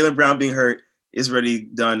happened, like Jaylen Brown being hurt is already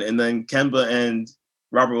done, and then Kemba and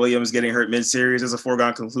Robert Williams getting hurt mid-series is a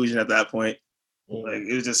foregone conclusion at that point. Like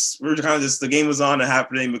it was just the game was on and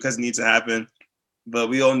happening because it needs to happen, but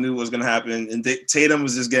we all knew what was going to happen. And Tatum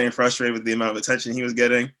was just getting frustrated with the amount of attention he was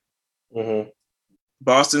getting. Mm-hmm.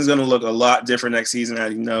 Boston's going to look a lot different next season,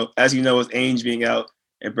 as you know, with Ainge being out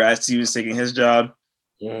and Brad Stevens taking his job,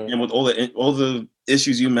 and with all the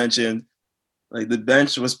issues you mentioned, like the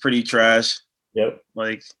bench was pretty trash. Yep.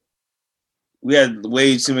 Like we had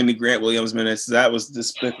way too many Grant Williams minutes. That was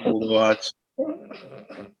despicable to watch.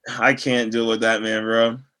 I can't deal with that, man,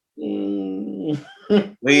 bro.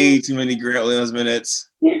 Way too many Grant Williams minutes.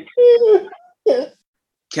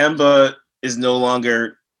 Kemba is no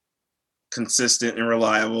longer consistent and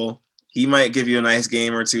reliable. He might give you a nice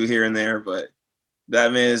game or two here and there, but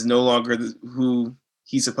that man is no longer who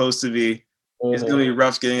he's supposed to be. It's going to be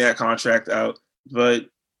rough getting that contract out. But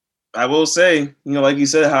I will say, like you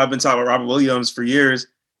said, how I've been talking about Robert Williams for years,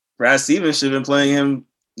 Brad Stevens should have been playing him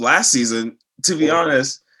last season, to be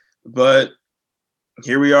honest. But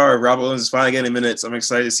here we are. Robert Williams is finally getting minutes. I'm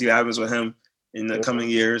excited to see what happens with him in the coming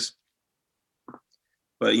years.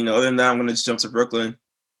 But, other than that, I'm going to just jump to Brooklyn.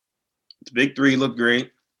 The big three look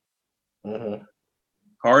great.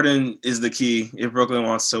 Harden is the key if Brooklyn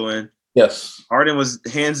wants to win. Yes. Harden was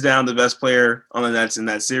hands down the best player on the Nets in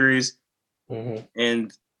that series.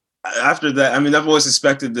 And after that, I've always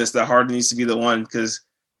suspected that Harden needs to be the one because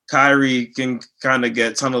Kyrie can kind of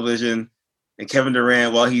get tunnel vision, and Kevin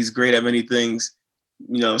Durant, while he's great at many things,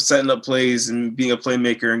 setting up plays and being a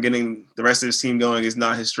playmaker and getting the rest of his team going is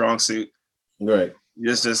not his strong suit. Right.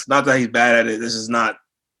 It's just not that he's bad at it. That's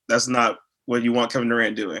not what you want Kevin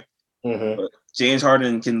Durant doing. But James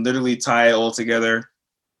Harden can literally tie it all together.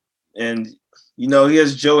 And, he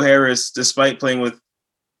has Joe Harris, despite playing with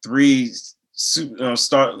two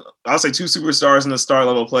superstars and a star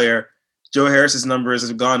level player. Joe Harris's numbers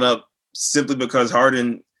have gone up simply because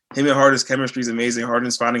him and Harden's chemistry is amazing.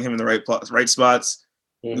 Harden's finding him in the right spots,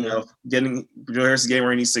 getting Joe Harris getting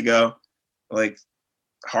where he needs to go. Like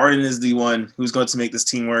Harden is the one who's going to make this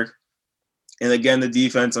team work. And again, the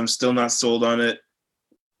defense, I'm still not sold on it.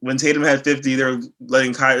 When Tatum had 50, they were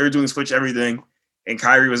doing switch everything, and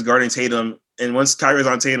Kyrie was guarding Tatum. And once Kyrie was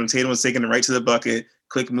on Tatum, Tatum was taking it right to the bucket,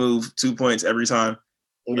 quick move, 2 points every time.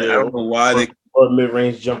 Yeah. I don't know why or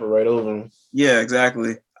mid-range jumper right over him. Yeah,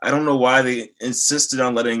 exactly. I don't know why they insisted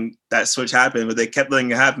on letting that switch happen, but they kept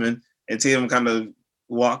letting it happen, and Tatum kind of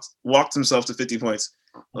walked himself to 50 points.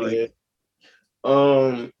 I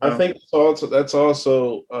think that's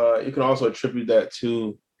also you can also attribute that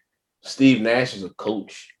to Steve Nash as a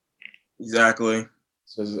coach. Exactly.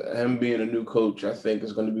 So him being a new coach, I think,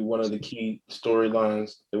 is going to be one of the key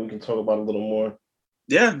storylines that we can talk about a little more.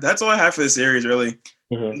 Yeah, that's all I have for this series, really.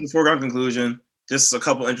 It's a foregone conclusion. Just a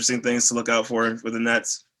couple interesting things to look out for with the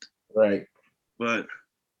Nets. Right. But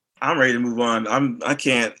I'm ready to move on. I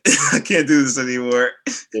can't do this anymore.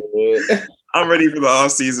 Yeah. I'm ready for the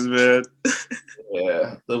off season, man.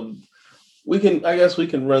 Yeah. I guess we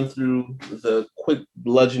can run through the quick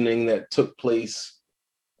bludgeoning that took place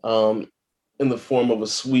in the form of a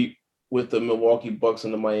sweep with the Milwaukee Bucks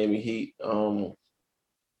and the Miami Heat.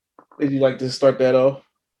 Would you like to start that off?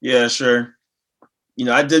 Yeah, sure.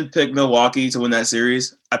 I did pick Milwaukee to win that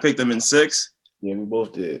series. I picked them in 6. Yeah, we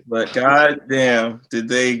both did. But god damn, did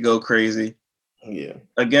they go crazy. Yeah.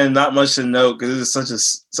 Again, not much to note because it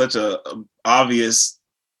is such a obvious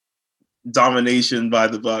domination by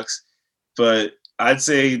the Bucks. But I'd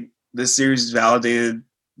say this series validated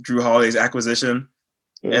Drew Holiday's acquisition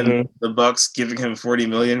and the Bucks giving him $40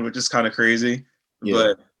 million, which is kind of crazy. Yeah.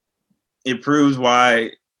 But it proves why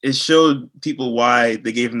it showed people why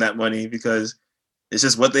they gave him that money, because it's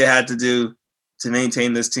just what they had to do to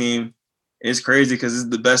maintain this team. It's crazy because this is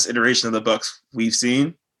the best iteration of the Bucks we've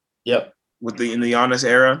seen. Yep. In the Giannis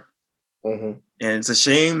era. And it's a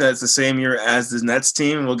shame that it's the same year as the Nets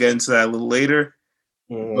team, and we'll get into that a little later.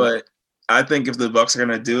 But I think if the Bucks are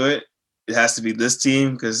going to do it, it has to be this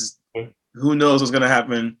team, because who knows what's going to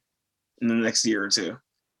happen in the next year or two.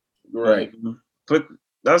 Right.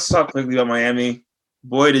 Let's talk quickly about Miami.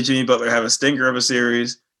 Boy, did Jimmy Butler have a stinker of a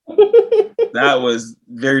series. That was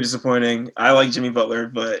very disappointing. I like Jimmy Butler,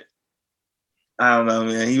 but I don't know,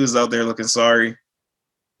 man. He was out there looking sorry.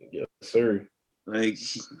 Yes, sir. Like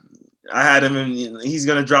I had him in. He's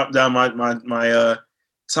gonna drop down my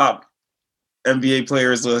top NBA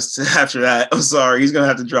players list after that. I'm sorry, he's gonna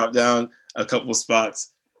have to drop down a couple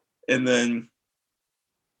spots. And then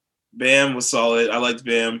Bam was solid. I liked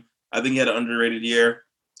Bam. I think he had an underrated year.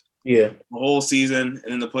 Yeah. The whole season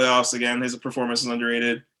and in the playoffs again, his performance is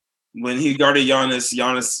underrated. When he guarded Giannis,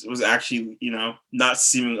 Giannis was actually, not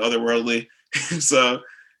seeming otherworldly. So,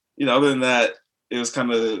 other than that, it was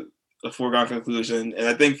kind of a foregone conclusion. And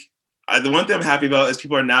I think the one thing I'm happy about is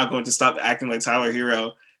people are now going to stop acting like Tyler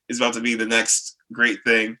Hero is about to be the next great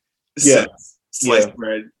thing. Yeah. Sliced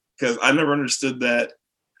bread. Because I never understood that.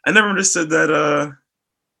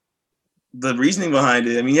 The reasoning behind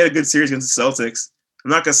it. I mean, he had a good series against the Celtics. I'm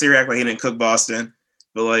not gonna say act like he didn't cook Boston,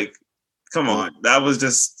 but like, come on, that was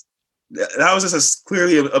just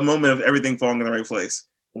clearly a moment of everything falling in the right place.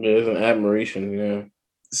 Yeah, it's an admiration, yeah.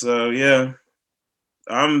 So yeah,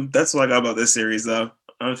 that's what I got about this series, though.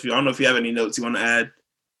 I don't know if you have any notes you want to add.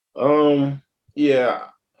 Yeah,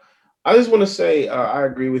 I just want to say I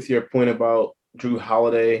agree with your point about Drew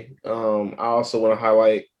Holiday. I also want to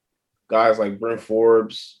highlight guys like Brent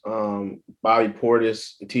Forbes, Bobby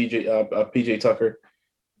Portis, PJ Tucker.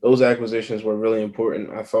 Those acquisitions were really important.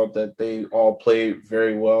 I thought that they all played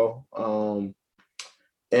very well.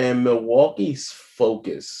 And Milwaukee's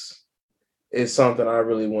focus is something I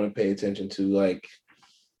really want to pay attention to. Like,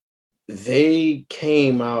 they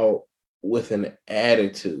came out with an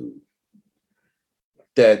attitude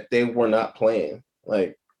that they were not playing.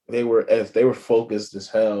 Like, they were focused as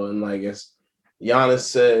hell. And like, as Giannis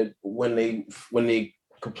said when they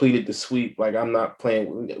completed the sweep, like, I'm not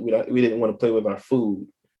playing. We didn't want to play with our food.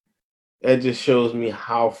 That just shows me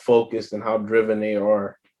how focused and how driven they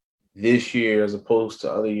are this year as opposed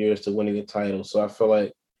to other years to winning a title. So I feel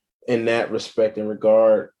like in that respect and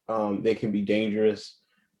regard, they can be dangerous.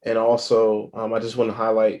 And also, I just want to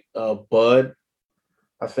highlight Bud.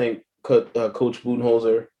 I think Coach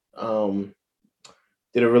Budenholzer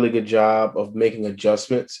did a really good job of making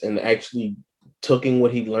adjustments and actually taking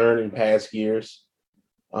what he learned in past years,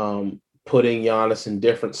 putting Giannis in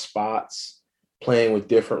different spots, playing with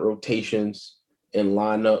different rotations and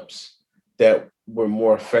lineups that were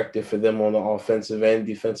more effective for them on the offensive and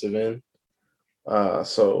defensive end.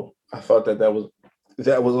 So I thought that was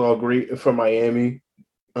all great for Miami.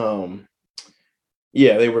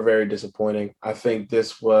 Yeah, they were very disappointing. I think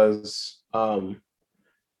this was a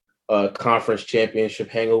conference championship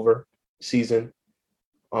hangover season,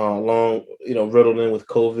 riddled in with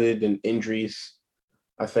COVID and injuries.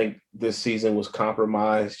 I think this season was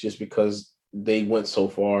compromised just because they went so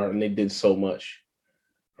far and they did so much.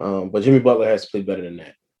 But Jimmy Butler has to play better than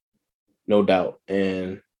that, no doubt.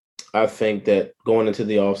 And I think that going into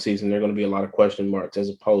the offseason, there are going to be a lot of question marks as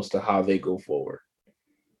opposed to how they go forward.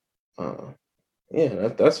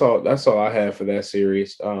 That's all. That's all I have for that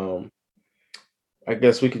series. I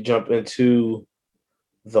guess we could jump into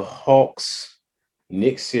the Hawks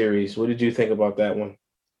Knicks series. What did you think about that one?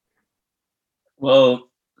 Well,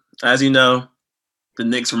 as you know, the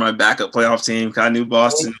Knicks were my backup playoff team. I knew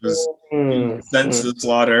Boston was sent to the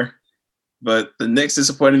slaughter, but the Knicks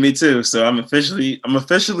disappointed me too. So I'm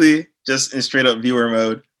officially just in straight up viewer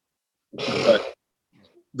mode. But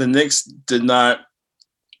the Knicks did not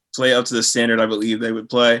play up to the standard I believe they would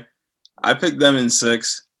play. I picked them in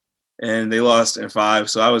 6, and they lost in 5,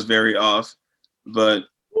 so I was very off. But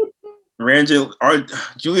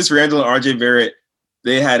Julius Randle and RJ Barrett,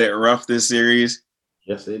 they had it rough this series.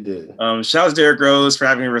 Yes, they did. Shout out to Derrick Rose for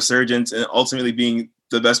having a resurgence and ultimately being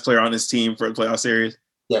the best player on his team for the playoff series.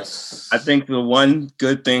 Yes. I think the one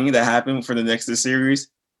good thing that happened for the Knicks this series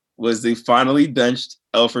was they finally benched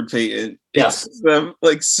Elfrid Payton. Yes. It took them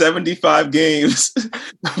like 75 games,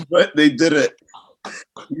 but they did it.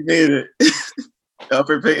 He made it.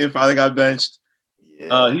 Elfrid Payton finally got benched.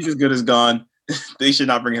 Yeah. He's as good as gone. They should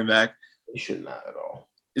not bring him back. They should not at all.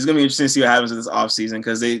 It's going to be interesting to see what happens in this offseason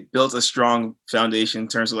because they built a strong foundation in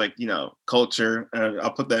terms of culture.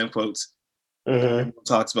 I'll put that in quotes. Mm-hmm.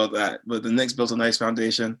 Talks about that. But the Knicks built a nice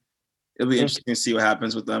foundation. It'll be interesting to see what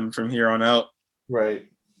happens with them from here on out. Right.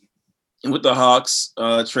 And with the Hawks,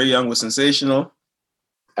 Trae Young was sensational.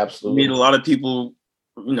 Absolutely. Made a lot of people,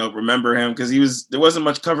 remember him because there wasn't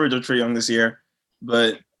much coverage of Trae Young this year,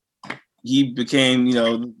 but he became,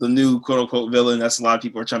 the new quote unquote villain. That's a lot of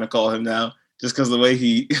people are trying to call him now, just because of the way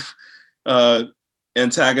he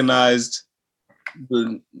antagonized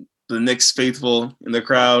the Knicks faithful in the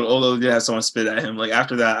crowd. Although they had someone spit at him, like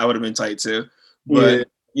after that, I would have been tight too. But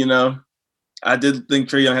I did think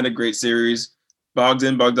Trae Young had a great series.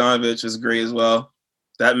 Bogdanovich was great as well.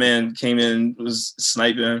 That man came in, was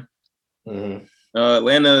sniping. Mm-hmm.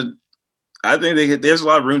 Atlanta, I think there's a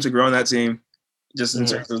lot of room to grow in that team, just in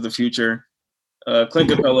Mm-hmm. terms of the future. Clint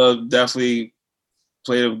Capella definitely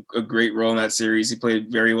played a great role in that series. He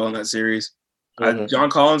played very well in that series. Mm-hmm. John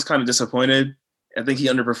Collins kind of disappointed. I think he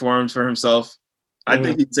underperformed for himself. I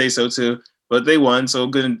think he'd say so too. But they won, so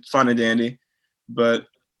good and fun and dandy. But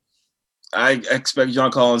I expect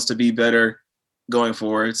John Collins to be better going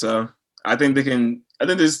forward. So I think they can. I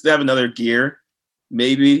think they have another gear,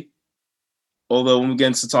 maybe. Although when we get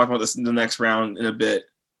into talk about this in the next round in a bit,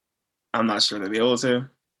 I'm not sure they'll be able to.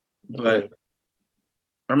 But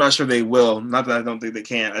I'm not sure they will. Not that I don't think they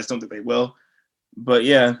can. I just don't think they will. But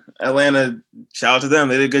yeah, Atlanta, shout out to them.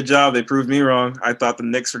 They did a good job. They proved me wrong. I thought the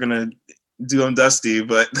Knicks were gonna do them dusty,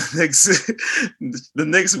 but the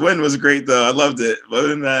Knicks win was great though. I loved it. But other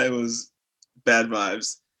than that, it was bad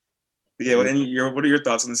vibes. But yeah, what are your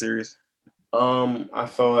thoughts on the series? I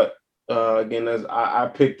thought again as I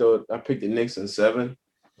picked the Knicks in 7.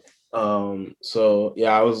 So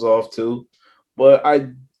yeah, I was off too. But I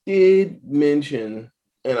did mention,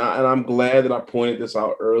 and I'm glad that I pointed this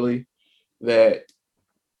out early, that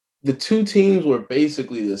the two teams were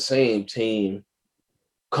basically the same team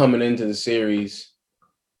coming into the series.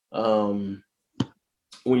 When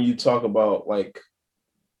you talk about like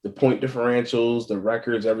the point differentials, the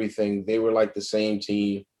records, everything, they were like the same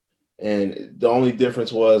team. And the only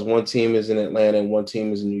difference was one team is in Atlanta and one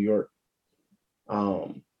team is in New York.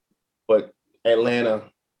 But Atlanta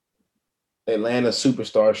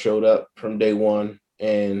superstar showed up from day one.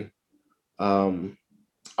 And I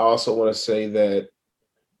also want to say that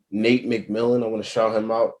Nate McMillan, I want to shout him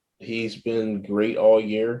out. He's been great all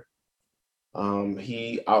year.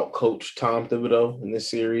 He outcoached Tom Thibodeau in this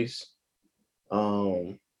series.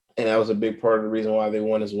 And that was a big part of the reason why they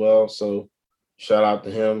won as well. So shout out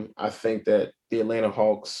to him. I think that the Atlanta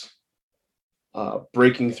Hawks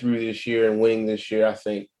breaking through this year and winning this year, I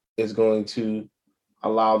think is going to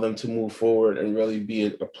allow them to move forward and really be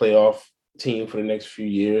a playoff team for the next few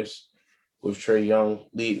years with Trae Young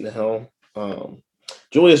leading the helm.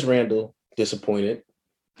 Julius Randle disappointed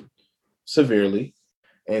severely.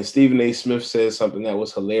 And Stephen A. Smith said something that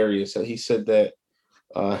was hilarious. He said that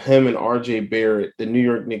him and RJ Barrett, the New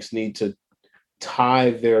York Knicks need to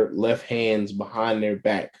tie their left hands behind their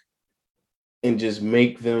back and just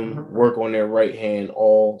make them work on their right hand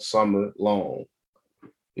all summer long,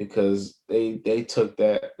 because they took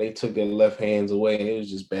their left hands away and it was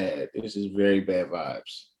just bad. It was just very bad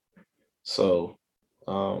vibes. So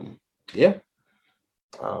yeah,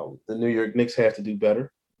 the New York Knicks have to do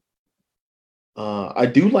better. I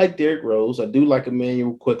do like Derrick Rose. I do like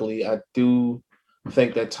Emmanuel Quickly. I do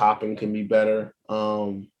think that Toppin can be better.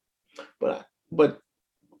 But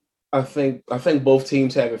I think both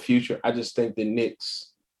teams have a future. I just think the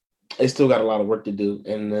Knicks, they still got a lot of work to do,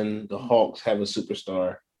 and then the Hawks have a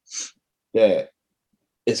superstar that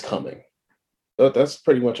is coming. But that's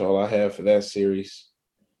pretty much all I have for that series.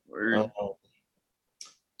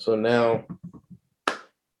 So now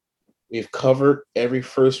we've covered every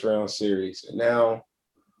first round series, and now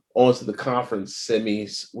on to the conference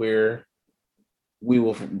semis, where we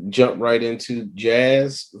will jump right into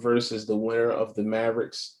Jazz versus the winner of the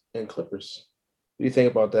Mavericks and Clippers. What do you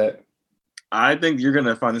think about that? I think you're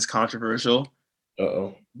gonna find this controversial.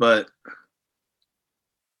 But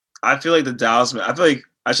I feel like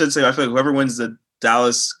I feel like whoever wins the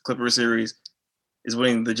Dallas Clippers series is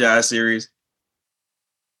winning the Jazz series.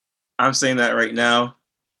 I'm saying that right now.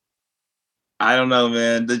 I don't know,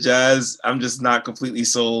 man. The Jazz, I'm just not completely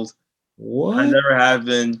sold. What? I never have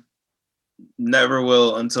been, never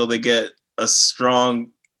will until they get a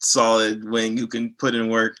strong, solid wing who can put in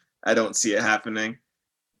work. I don't see it happening.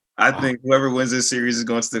 I think whoever wins this series is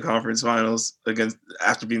going to the conference finals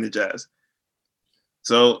after being the Jazz.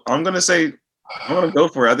 So I'm gonna go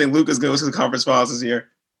for it. I think Luka's going to the conference finals this year.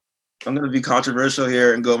 I'm gonna be controversial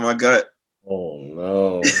here and go with my gut. Oh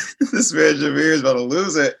no! This man Jameer is about to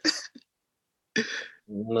lose it.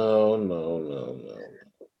 No.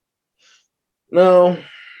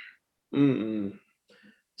 Mm-mm.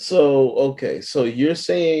 So okay, so you're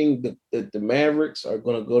saying that the Mavericks are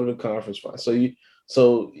going to go to the conference finals.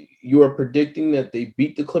 So you are predicting that they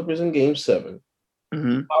beat the Clippers in Game 7.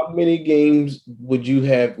 Mm-hmm. How many games would you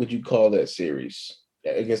call that series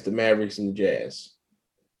against the Mavericks and the Jazz?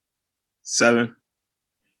 7.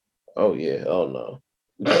 Oh yeah. Oh no.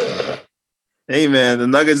 Hey man, the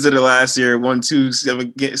Nuggets did it last year. Won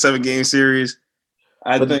 7-game series.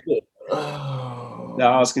 I think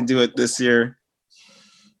Dallas can do it this year.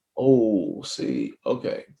 Oh, see,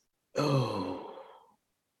 okay. Oh,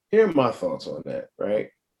 here are my thoughts on that.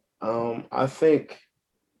 Right. I think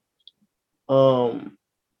Um,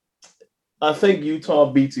 I think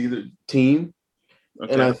Utah beats either team,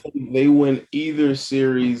 and Okay. I think they win either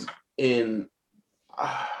series in.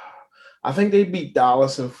 I think they beat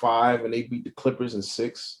Dallas in 5, and they beat the Clippers in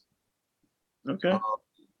 6. Okay.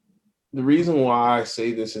 The reason why I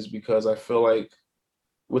say this is because I feel like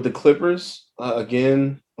with the Clippers,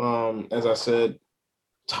 again, as I said,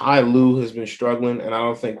 Ty Lue has been struggling, and I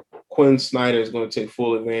don't think Quinn Snyder is going to take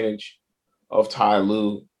full advantage of Ty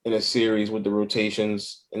Lue in a series with the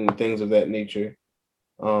rotations and things of that nature.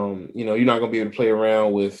 You're not going to be able to play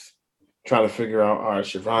around with trying to figure out, all right,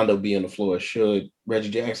 should Rondo be on the floor? Should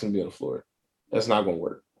Reggie Jackson be on the floor? That's not going to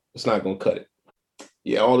work. It's not going to cut it.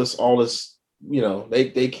 Yeah, all this,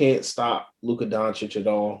 they can't stop Luka Doncic at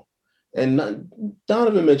all. And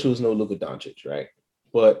Donovan Mitchell is no Luka Doncic, right?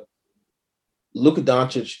 But Luka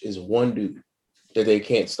Doncic is one dude that they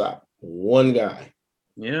can't stop. One guy.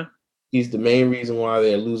 Yeah. He's the main reason why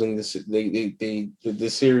they're losing this. The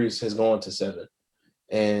series has gone to 7,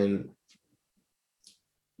 and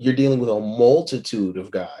you're dealing with a multitude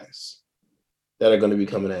of guys that are going to be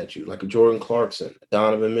coming at you, like a Jordan Clarkson,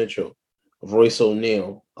 Donovan Mitchell, Royce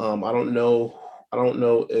O'Neal. I don't know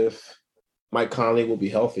if Mike Conley will be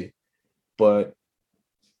healthy, but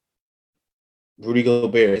Rudy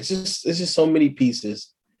Gobert. It's just so many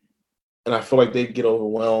pieces, and I feel like they'd get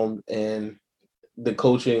overwhelmed, and the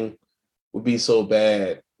coaching would be so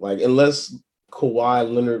bad. Like unless Kawhi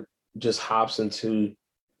Leonard just hops into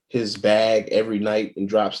his bag every night and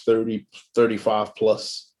drops 30, 35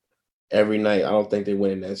 plus every night, I don't think they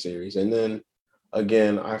win in that series. And then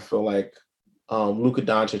again, I feel like Luka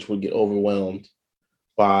Doncic would get overwhelmed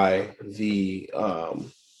by the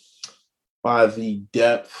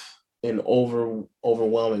depth and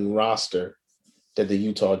overwhelming roster that the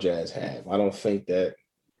Utah Jazz have. I don't think that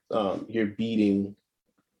you're beating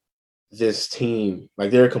this team.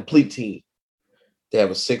 Like they're a complete team. They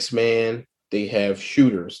have a 6-man. They have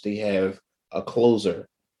shooters. They have a closer.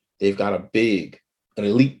 They've got an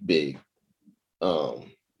elite big. So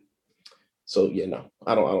yeah, no,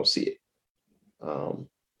 I don't see it.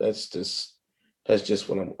 That's just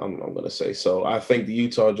what I'm gonna say. So I think the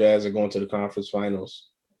Utah Jazz are going to the conference finals,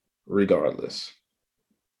 regardless.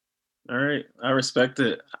 All right. I respect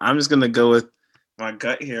it. I'm just gonna go with my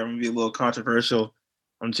gut here. I'm gonna be a little controversial.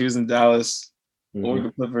 I'm choosing Dallas or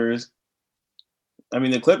the Clippers. I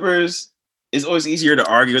mean, the Clippers. It's always easier to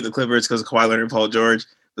argue with the Clippers because of Kawhi Leonard and Paul George.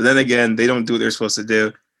 But then again, they don't do what they're supposed to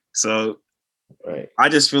do. So Right. I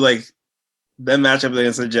just feel like that matchup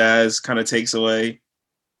against the Jazz kind of takes away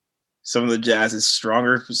some of the Jazz's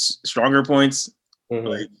stronger points.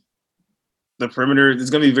 Like the perimeter is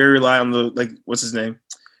going to be very reliant on what's his name,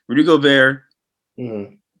 Rudy Gobert. He's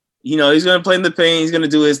going to play in the paint. He's going to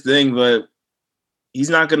do his thing, but he's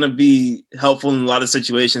not going to be helpful in a lot of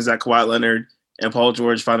situations that Kawhi Leonard and Paul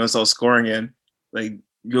George find themselves scoring in. Like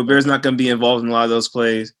Gobert's not going to be involved in a lot of those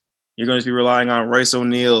plays. You're going to be relying on Royce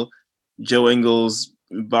O'Neal, Joe Ingles,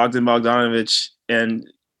 Bogdan Bogdanovic, and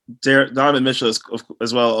Donovan Mitchell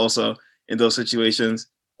as well also in those situations.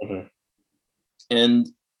 And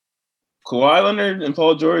Kawhi Leonard and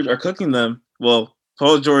Paul George are cooking them. Well,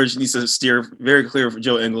 Paul George needs to steer very clear for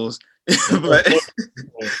Joe Ingles.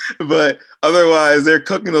 but otherwise, they're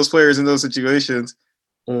cooking those players in those situations.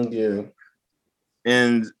 Yeah.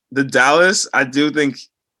 And the Dallas, I do think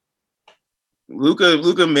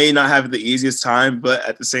Luka may not have the easiest time, but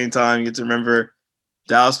at the same time, you get to remember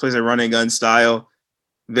Dallas plays a running gun style,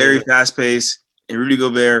 very fast paced, and Rudy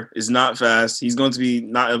Gobert is not fast. He's going to be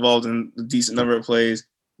not involved in a decent number of plays.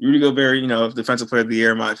 Rudy Gobert, defensive player of the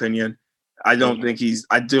year, in my opinion. I don't think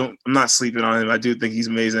I'm not sleeping on him. I do think he's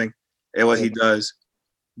amazing at what he does.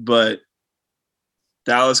 But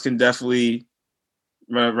Dallas can definitely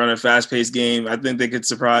run a fast-paced game. I think they could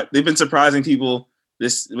surprise. They've been surprising people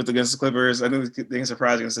against the Clippers. I think they can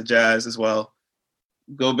surprise against the Jazz as well.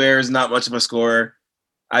 Gobert is not much of a scorer.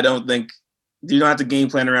 I don't think you don't have to game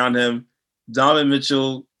plan around him. Donovan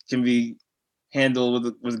Mitchell can be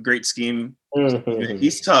handled with a great scheme.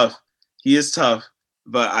 He's tough. He is tough,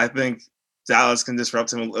 but I think Dallas can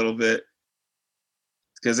disrupt him a little bit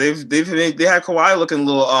because they had Kawhi looking a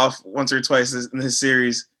little off once or twice in his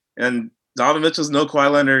series, and Donovan Mitchell's no Kawhi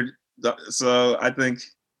Leonard, so I think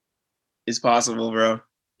it's possible, bro.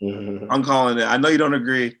 I'm calling it. I know you don't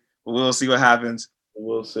agree, but we'll see what happens.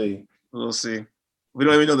 We'll see. We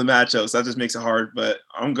don't even know the matchups. So that just makes it hard, but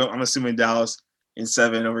I'm assuming Dallas in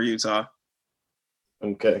 7 over Utah.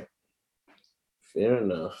 Okay. Fair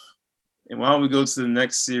enough. And why don't we go to the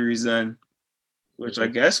next series then, which I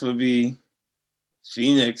guess would be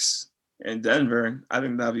Phoenix and Denver. I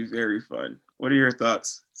think that'd be very fun. What are your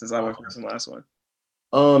thoughts since I went first and last one?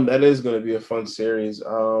 That is going to be a fun series.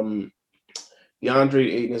 DeAndre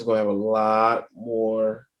Ayton is going to have a lot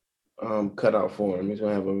more cut out for him. He's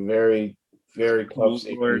going to have a very, very tough Lord.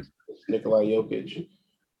 series with Nikola Jokic,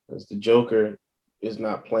 because the Joker is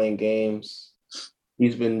not playing games.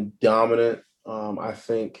 He's been dominant. I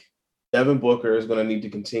think Devin Booker is going to need to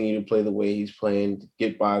continue to play the way he's playing to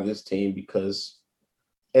get by this team, because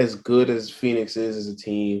as good as Phoenix is as a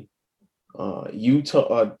team,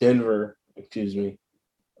 Denver, excuse me,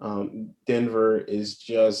 Denver is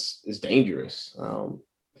dangerous.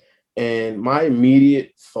 And my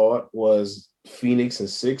immediate thought was Phoenix and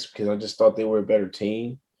 6, because I just thought they were a better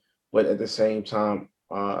team. But at the same time,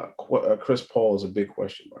 Chris Paul is a big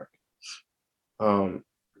question mark.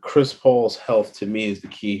 Chris Paul's health to me is the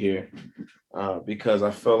key here, because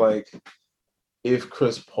I feel like if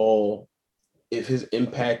Chris Paul, if his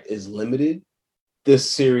impact is limited, this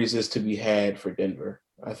series is to be had for Denver.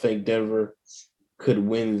 I think Denver could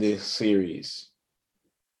win this series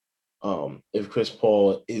if Chris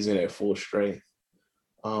Paul isn't at full strength.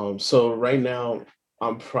 So right now,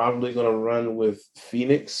 I'm probably going to run with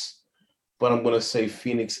Phoenix, but I'm going to say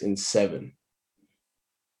Phoenix in 7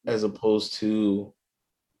 as opposed to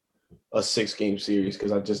a 6-game series,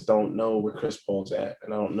 because I just don't know where Chris Paul's at.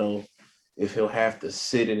 And I don't know if he'll have to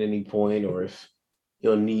sit at any point, or if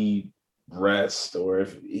he'll need rest, or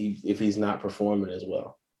if he's not performing as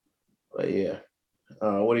well. But yeah,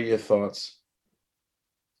 what are your thoughts?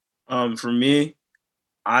 For me,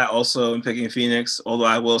 I also am picking Phoenix, although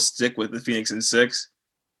I will stick with the Phoenix in 6,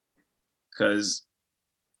 because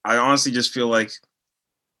I honestly just feel like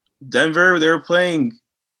Denver, they were playing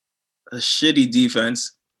a shitty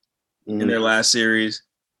defense in their last series,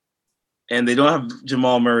 and they don't have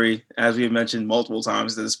Jamal Murray, as we have mentioned multiple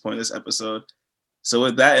times at this point in this episode. So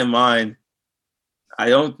with that in mind, I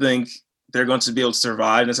don't think they're going to be able to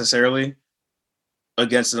survive necessarily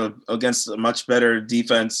against a much better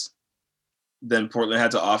defense than Portland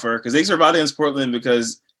had to offer, because they survived against Portland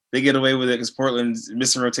because they get away with it because Portland's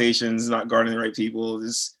missing rotations, not guarding the right people,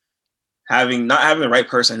 just not having the right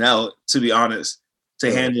personnel, to be honest,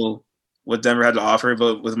 to handle what Denver had to offer.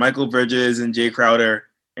 But with Michael Bridges and Jay Crowder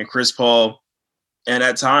and Chris Paul, and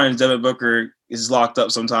at times Devin Booker is locked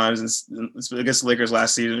up sometimes, and against the Lakers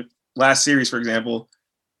last series, for example,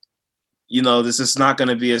 this is not going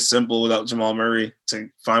to be as simple without Jamal Murray to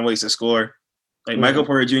find ways to score. Like Michael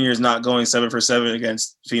Porter Jr. is not going 7 for 7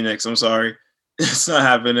 against Phoenix. I'm sorry, it's not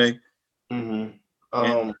happening. Okay.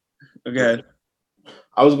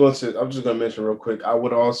 I'm just going to mention real quick. I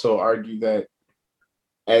would also argue that,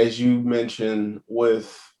 as you mentioned,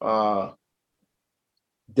 with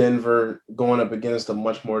Denver going up against a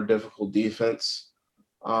much more difficult defense,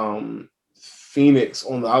 Phoenix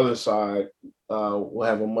on the other side will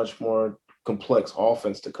have a much more complex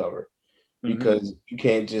offense to cover, because you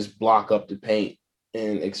can't just block up the paint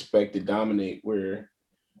and expect to dominate. Where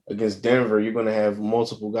against Denver, you're going to have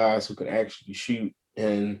multiple guys who can actually shoot,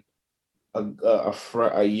 and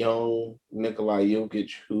a young Nikola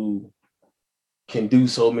Jokic who can do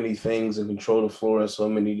so many things and control the floor in so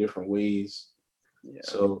many different ways. Yeah.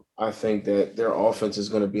 So I think that their offense is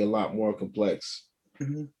going to be a lot more complex.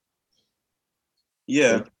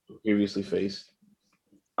 Yeah, previously faced.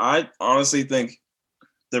 I honestly think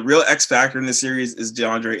the real X factor in this series is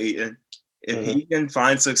DeAndre Ayton. If he can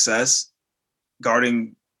find success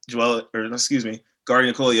guarding Nikola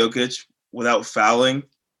Jokic without fouling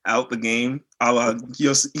out the game, a la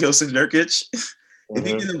Jusuf Nurkic, if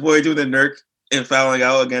he can avoid doing the Nurk and fouling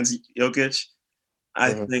out against Jokic,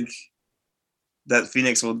 I think that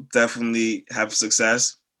Phoenix will definitely have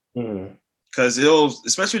success. Because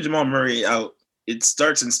especially with Jamal Murray out, it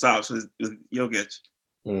starts and stops with Jokic.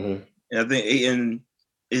 And I think Ayton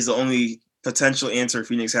is the only potential answer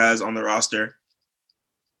Phoenix has on the roster.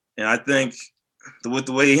 And I think with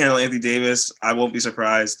the way he handled Anthony Davis, I won't be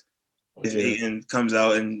surprised if Ayton comes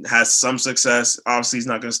out and has some success. Obviously, he's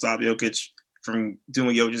not going to stop Jokic from doing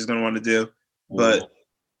what Jokic is going to want to do. But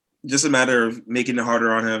just a matter of making it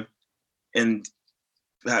harder on him and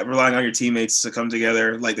relying on your teammates to come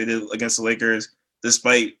together like they did against the Lakers,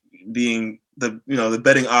 despite being the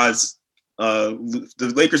betting odds.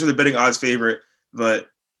 The Lakers were the betting odds favorite, but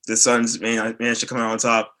the Suns managed to come out on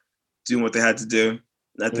top, doing what they had to do.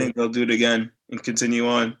 And I think they'll do it again and continue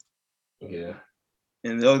on. Yeah.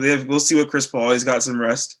 And we'll see with Chris Paul. He's got some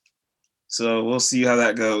rest, so we'll see how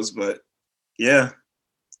that goes. But yeah,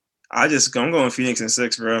 I'm going Phoenix in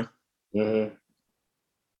 6, bro. Yeah.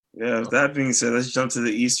 With that being said, let's jump to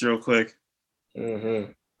the East real quick.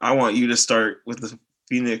 I want you to start with the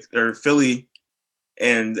Phoenix or Philly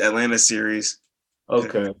and Atlanta series.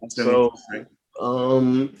 Okay, so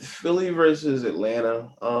Philly versus Atlanta.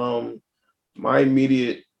 My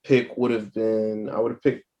immediate pick would have been I would have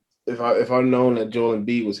picked if I'd known that Joel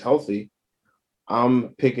Embiid was healthy. I'm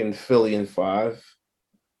picking Philly in 5,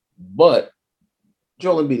 but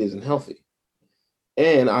Joel Embiid isn't healthy,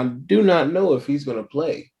 and I do not know if he's going to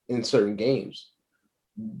play in certain games.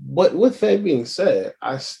 But with that being said,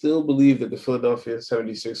 I still believe that the Philadelphia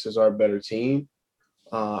 76ers are a better team.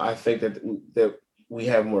 I think that we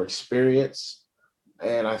have more experience,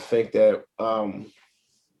 and I think that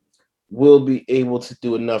we'll be able to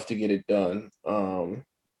do enough to get it done.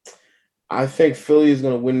 I think Philly is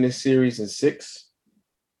going to win this series in 6.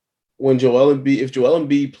 If Joel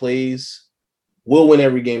Embiid plays, we'll win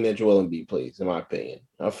every game that Joel Embiid plays. In my opinion,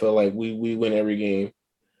 I feel like we win every game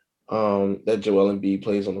that Joel Embiid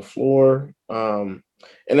plays on the floor. And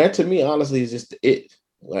that to me, honestly, is just it.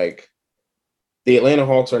 Like the Atlanta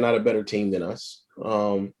Hawks are not a better team than us.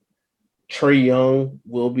 Trae Young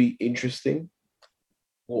will be interesting.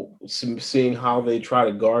 Seeing how they try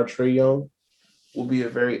to guard Trae Young will be a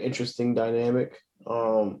very interesting dynamic.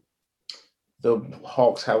 The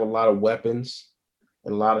Hawks have a lot of weapons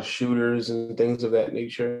and a lot of shooters and things of that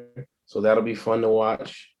nature, so that'll be fun to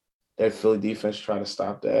watch. That Philly defense try to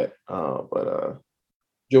stop that. But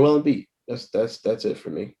Joel Embiid, that's it for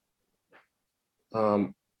me.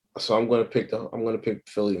 So I'm gonna pick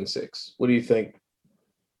Philly in 6. What do you think?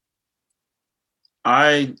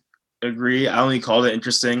 I agree. I only called it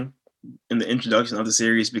interesting in the introduction of the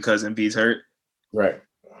series because Embiid's hurt. Right.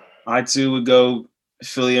 I too would go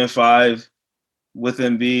Philly in 5 with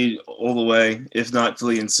Embiid all the way, if not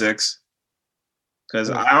Philly in 6. Because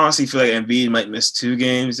I honestly feel like Embiid might miss 2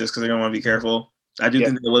 games just because they're gonna want to be careful. I do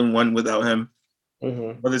think they'll win one without him.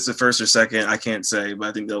 Whether it's the first or second, I can't say, but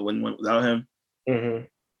I think they'll win one without him.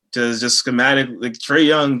 Because just schematic, like Trae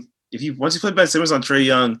Young, once you put Ben Simmons on Trae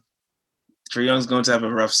Young's going to have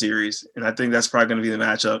a rough series, and I think that's probably going to be the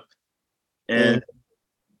matchup. And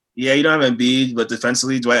yeah, you don't have Embiid, but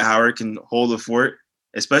defensively, Dwight Howard can hold the fort,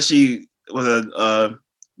 especially with a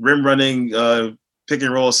rim running pick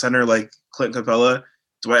and roll center like Clint Capella.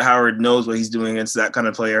 Dwight Howard knows what he's doing against that kind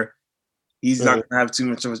of player. He's not going to have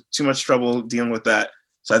too much trouble dealing with that.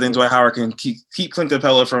 So I think Dwight Howard can keep Clint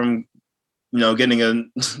Capella from, getting a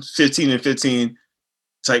 15-15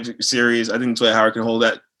 type series. I think Dwight Howard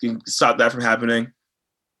can stop that from happening.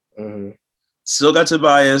 Still got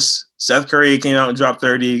Tobias. Seth Curry came out and dropped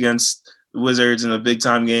 30 against the Wizards in a big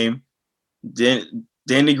time game.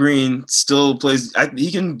 Danny Green still plays.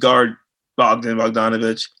 He can guard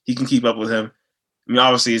Bogdanovich. He can keep up with him. I mean,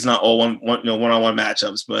 obviously, it's not all one-on-one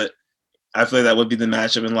matchups, but I feel like that would be the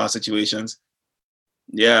matchup in a lot of situations.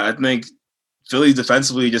 Yeah, I think Philly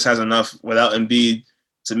defensively just has enough without Embiid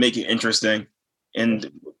to make it interesting. And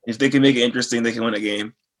if they can make it interesting, they can win a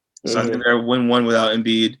game. So I think they'll win one without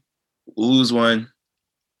Embiid, lose one,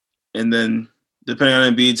 and then depending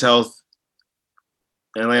on Embiid's health,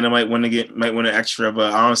 Atlanta might win an extra.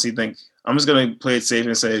 But I honestly think I'm just gonna play it safe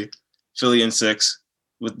and say Philly in 6,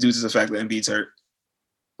 due to the fact that Embiid's hurt.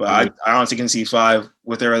 But I honestly can see 5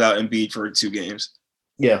 with or without Embiid for 2 games.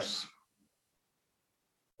 Yes.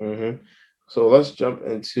 So let's jump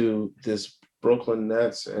into this Brooklyn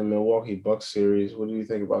Nets and Milwaukee Bucks series. What do you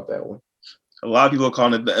think about that one? A lot of people are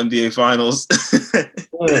calling it the NBA Finals,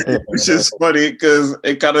 which is funny because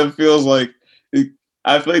it kind of feels like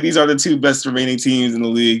I feel like these are the 2 best remaining teams in the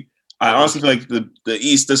league. I honestly feel like the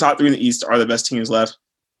East, the top 3 in the East are the best teams left.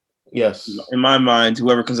 Yes. In my mind,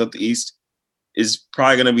 whoever comes up the East is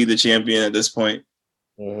probably going to be the champion at this point.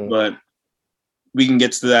 But we can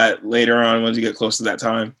get to that later on once we get close to that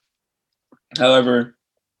time. However,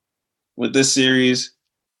 with this series,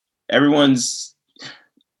 I'm going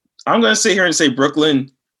to sit here and say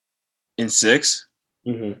Brooklyn in 6.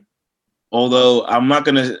 Although I'm not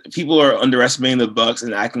going to – people are underestimating the Bucks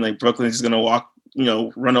and acting like Brooklyn is going to walk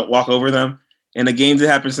over them. And the game that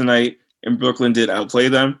happened tonight, and Brooklyn did outplay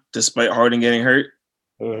them despite Harden getting hurt.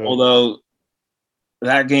 Although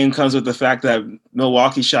that game comes with the fact that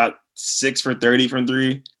Milwaukee shot 6 for 30 from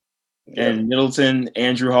 3. And Middleton,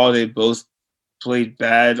 Andrew Holiday both played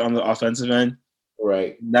bad on the offensive end.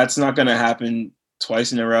 Right. That's not going to happen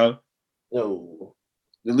twice in a row. No.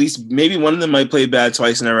 At least maybe one of them might play bad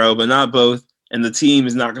twice in a row, but not both. And the team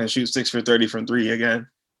is not going to shoot 6 for 30 from 3 again.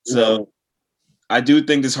 So I do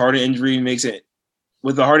think this Harden injury makes it –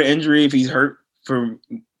 with the Harden injury, if he's hurt for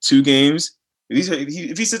 2 games,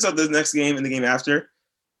 if he sits out the next game and the game after,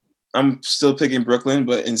 I'm still picking Brooklyn,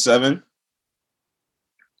 but in 7.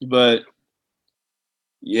 But,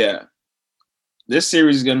 yeah. This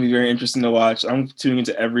series is going to be very interesting to watch. I'm tuning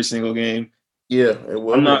into every single game. Yeah, it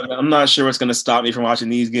will. I'm not sure what's going to stop me from watching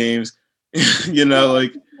these games.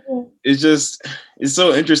 Like it's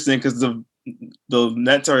so interesting because the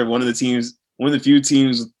Nets are one of the few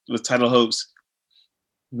teams with title hopes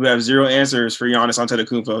who have zero answers for Giannis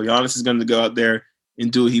Antetokounmpo. Giannis is going to go out there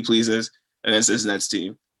and do what he pleases against this Nets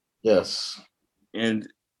team. Yes. And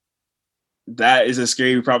that is a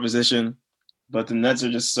scary proposition, but the Nets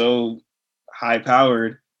are just so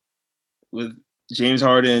high-powered with James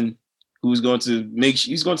Harden, who's going to make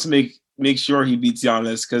sure he beats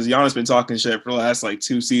Giannis because Giannis been talking shit for the last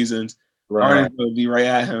 2 seasons. Right. Harden's going to be right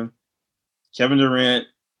at him. Kevin Durant,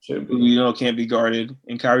 who can't be guarded,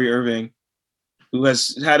 and Kyrie Irving, who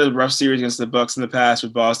has had a rough series against the Bucks in the past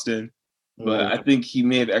with Boston, but I think he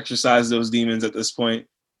may have exercised those demons at this point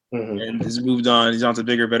and has moved on. He's on to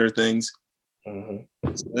bigger, better things. So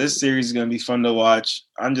this series is going to be fun to watch.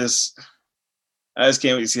 I just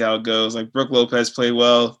can't wait to see how it goes. Brook Lopez played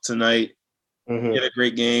well tonight. He had a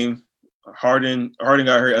great game. Harden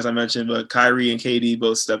got hurt, as I mentioned, but Kyrie and KD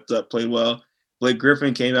both stepped up, played well. Blake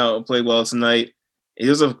Griffin came out and played well tonight. It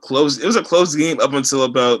was a close game up until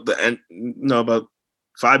about the end, about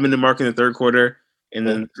 5-minute mark in the third quarter, and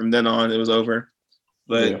then from then on it was over.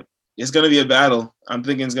 But it's going to be a battle. I'm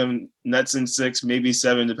thinking it's going to Nets in 6, maybe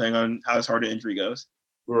 7, depending on how this Harden injury goes.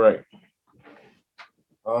 Right.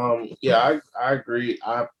 I agree.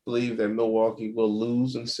 I believe that Milwaukee will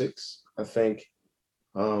lose in 6. I think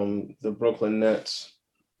the Brooklyn Nets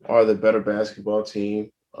are the better basketball team.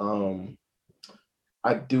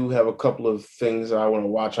 I do have a couple of things that I want to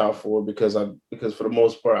watch out for because for the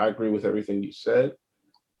most part I agree with everything you said.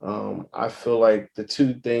 I feel like the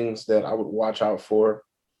 2 things that I would watch out for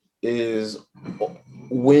is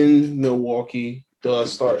when Milwaukee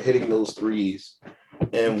does start hitting those threes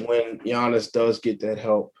and when Giannis does get that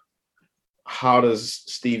help, how does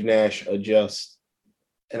Steve Nash adjust?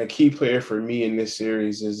 And a key player for me in this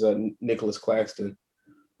series is Nicholas Claxton.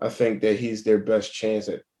 I think that he's their best chance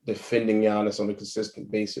at defending Giannis on a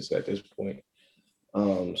consistent basis at this point.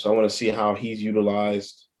 So I want to see how he's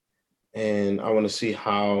utilized, and I want to see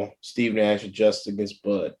how Steve Nash adjusts against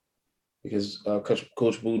Bud, because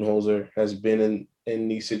Coach Budenholzer has been in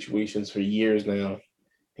these situations for years now,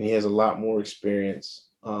 and he has a lot more experience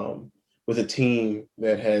with a team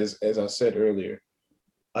that has, as I said earlier,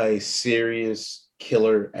 a serious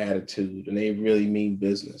killer attitude, and they really mean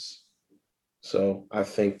business. So I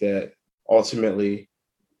think that ultimately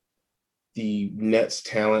the Nets'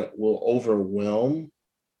 talent will overwhelm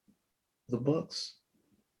the Bucks,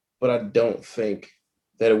 but I don't think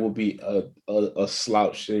that it will be a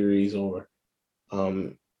slouch series or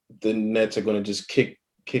the Nets are going to just kick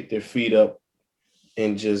their feet up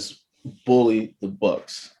and just bully the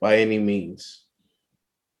Bucks by any means.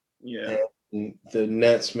 Yeah. And the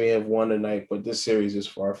Nets may have won tonight, but this series is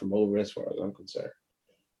far from over as far as I'm concerned.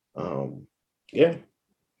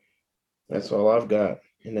 That's all I've got.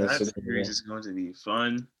 And that series is going to be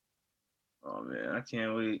fun. Oh man, I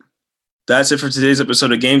can't wait. That's it for today's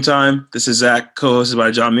episode of Game Time. This is Zach, co-hosted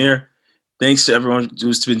by John Muir. Thanks to everyone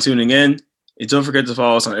who's been tuning in. And don't forget to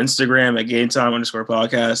follow us on Instagram at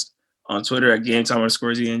GameTime_podcast, on Twitter at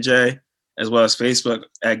GameTime_ZNJ, as well as Facebook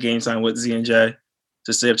at GameTime with ZNJ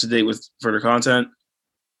to stay up to date with further content.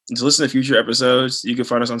 And to listen to future episodes, you can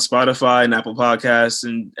find us on Spotify and Apple Podcasts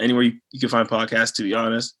and anywhere you can find podcasts, to be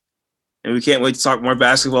honest. And we can't wait to talk more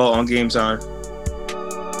basketball on Game Time.